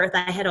was the birth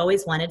I had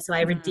always wanted, so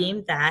I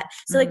redeemed that.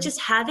 So like,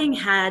 just having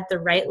had the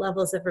right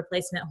levels of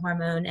replacement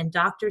hormone and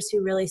doctors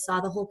who really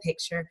saw the whole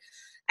picture,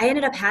 I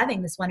ended up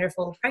having this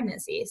wonderful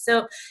pregnancy.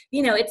 So,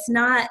 it's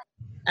not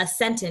a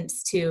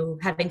sentence to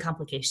having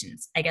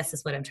complications, I guess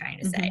is what I'm trying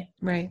to say.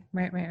 Right.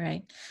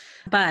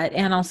 But,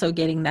 and also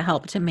getting the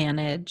help to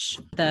manage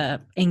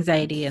the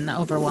anxiety and the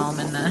overwhelm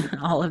and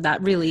all of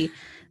that really,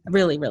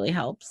 really, really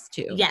helps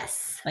too.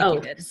 Yes. Like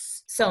you did.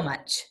 So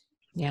much.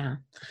 Yeah.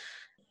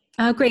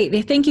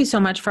 Great. Thank you so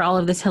much for all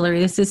of this, Hillary.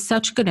 This is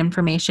such good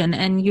information.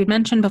 And you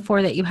mentioned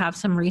before that you have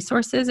some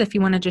resources. If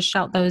you want to just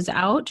shout those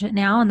out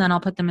now, and then I'll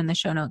put them in the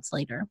show notes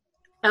later.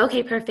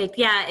 Okay, perfect.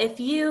 Yeah, if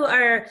you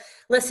are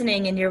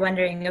listening and you're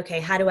wondering, okay,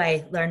 how do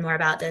I learn more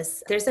about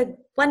this? There's a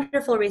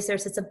wonderful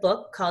resource. It's a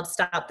book called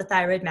Stop the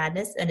Thyroid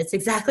Madness, and it's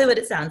exactly what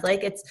it sounds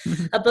like. It's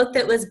a book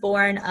that was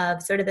born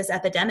of sort of this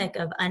epidemic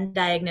of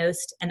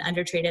undiagnosed and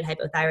undertreated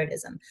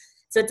hypothyroidism.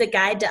 So it's a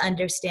guide to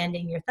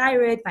understanding your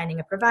thyroid, finding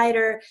a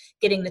provider,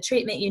 getting the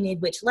treatment you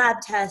need, which lab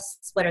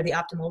tests, what are the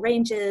optimal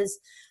ranges.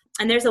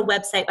 And there's a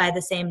website by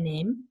the same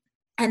name.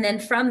 And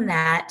then from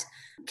that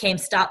came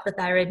Stop the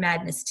Thyroid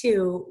Madness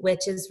 2,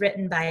 which is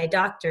written by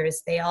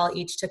doctors. They all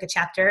each took a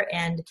chapter,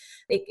 and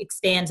it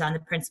expands on the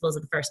principles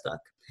of the first book.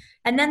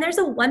 And then there's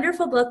a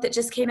wonderful book that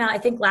just came out, I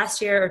think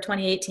last year or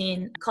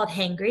 2018, called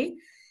Hangry.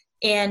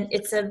 And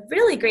it's a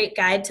really great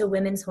guide to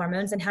women's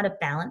hormones and how to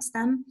balance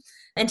them.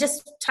 And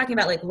just talking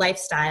about like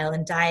lifestyle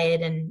and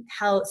diet and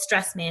how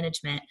stress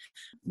management,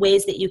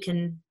 ways that you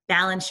can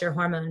balance your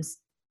hormones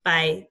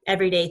by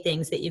everyday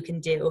things that you can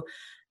do.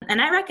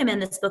 And I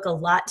recommend this book a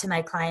lot to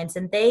my clients,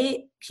 and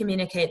they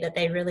communicate that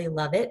they really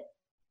love it.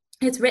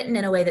 It's written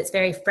in a way that's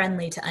very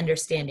friendly to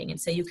understanding. And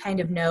so you kind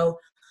of know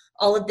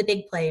all of the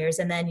big players,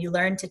 and then you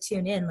learn to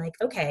tune in like,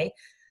 okay,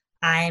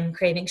 I'm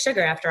craving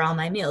sugar after all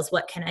my meals.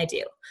 What can I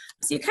do?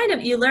 So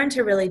you learn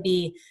to really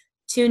be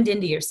tuned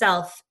into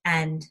yourself,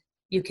 and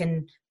you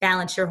can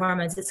balance your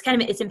hormones.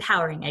 It's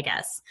empowering, I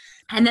guess.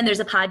 And then there's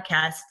a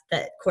podcast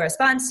that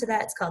corresponds to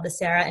that. It's called The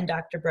Sarah and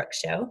Dr. Brooks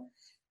Show.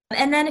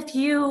 And then if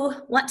you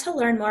want to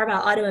learn more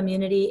about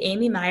autoimmunity,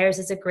 Amy Myers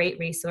is a great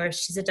resource.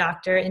 She's a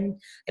doctor,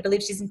 and I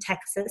believe she's in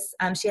Texas.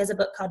 She has a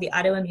book called The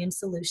Autoimmune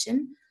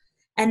Solution.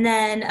 And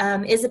then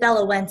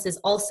Isabella Wentz is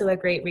also a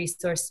great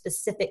resource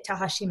specific to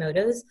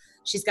Hashimoto's.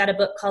 She's got a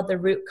book called The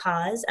Root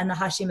Cause and the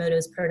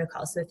Hashimoto's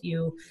Protocol. So if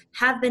you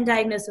have been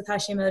diagnosed with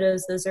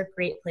Hashimoto's, those are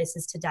great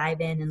places to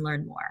dive in and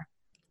learn more.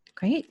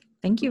 Great.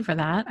 Thank you for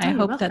that. I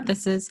hope that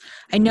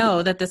I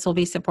know that this will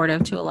be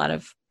supportive to a lot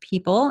of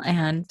people,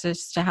 and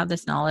just to have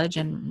this knowledge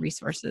and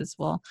resources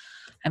will,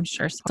 I'm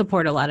sure,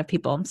 support a lot of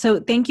people. So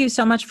thank you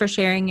so much for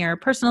sharing your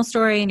personal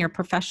story and your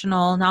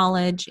professional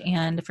knowledge,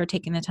 and for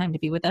taking the time to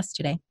be with us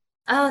today.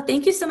 Oh,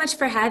 thank you so much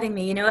for having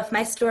me. If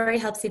my story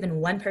helps even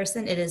one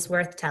person, it is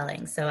worth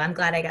telling. So I'm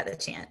glad I got the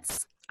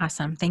chance.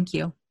 Awesome. Thank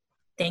you.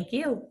 Thank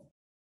you.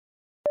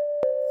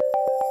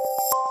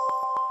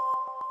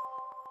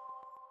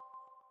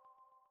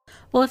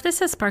 Well, if this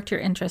has sparked your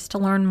interest to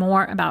learn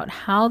more about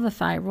how the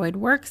thyroid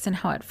works and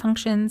how it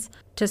functions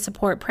to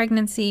support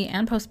pregnancy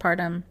and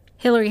postpartum,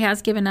 Hillary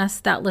has given us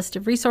that list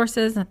of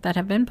resources that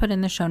have been put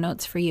in the show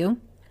notes for you.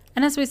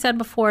 And as we said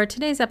before,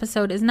 today's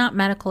episode is not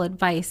medical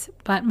advice,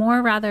 but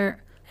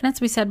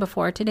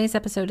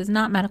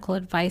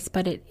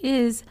it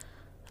is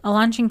a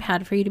launching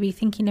pad for you to be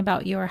thinking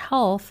about your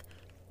health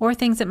or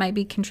things that might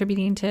be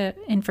contributing to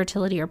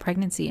infertility or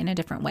pregnancy in a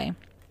different way.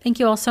 Thank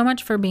you all so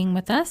much for being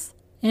with us.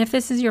 And if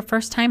this is your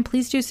first time,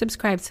 please do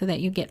subscribe so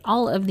that you get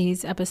all of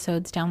these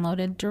episodes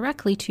downloaded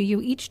directly to you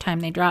each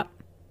time they drop.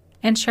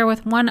 And share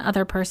with one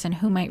other person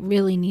who might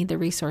really need the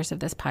resource of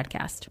this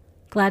podcast.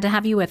 Glad to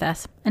have you with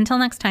us. Until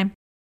next time.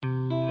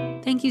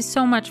 Thank you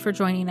so much for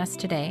joining us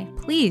today.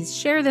 Please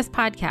share this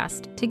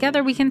podcast.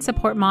 Together we can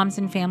support moms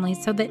and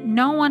families so that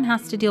no one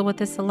has to deal with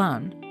this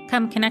alone.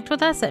 Come connect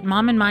with us at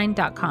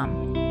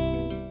momandmind.com.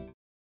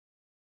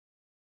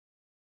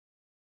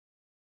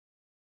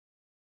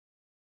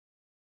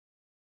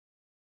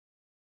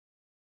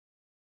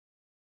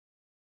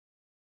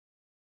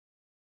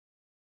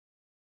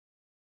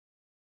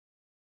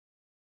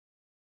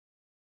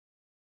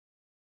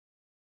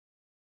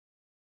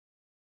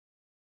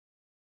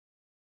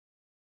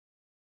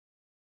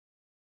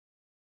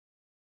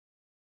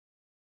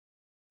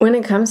 When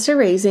it comes to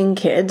raising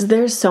kids,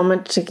 there's so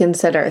much to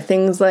consider.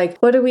 Things like,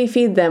 what do we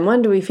feed them?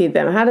 When do we feed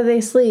them? How do they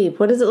sleep?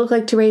 What does it look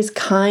like to raise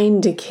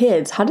kind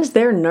kids? How does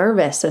their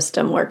nervous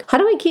system work? How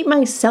do I keep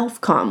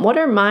myself calm? What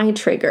are my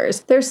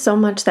triggers? There's so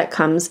much that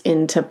comes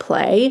into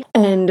play,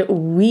 and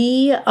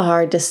we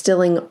are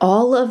distilling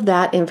all of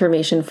that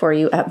information for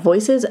you at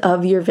Voices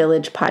of Your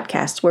Village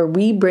podcast, where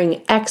we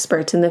bring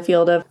experts in the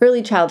field of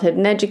early childhood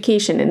and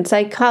education and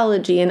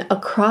psychology and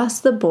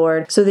across the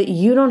board so that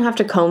you don't have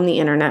to comb the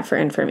internet for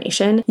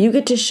information. You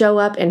get to show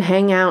up and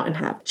hang out and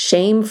have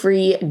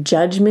shame-free,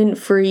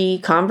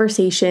 judgment-free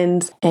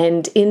conversations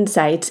and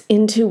insights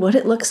into what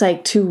it looks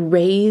like to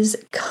raise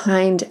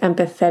kind,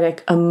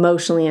 empathetic,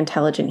 emotionally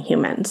intelligent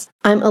humans.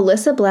 I'm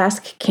Alyssa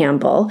Blask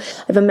Campbell.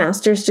 I have a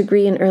master's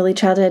degree in early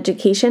childhood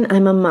education.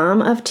 I'm a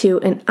mom of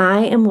 2, and I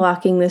am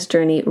walking this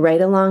journey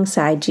right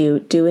alongside you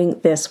doing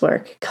this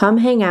work. Come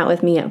hang out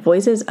with me at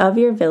Voices of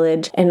Your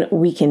Village, and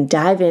we can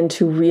dive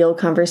into real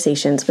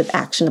conversations with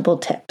actionable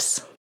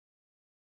tips.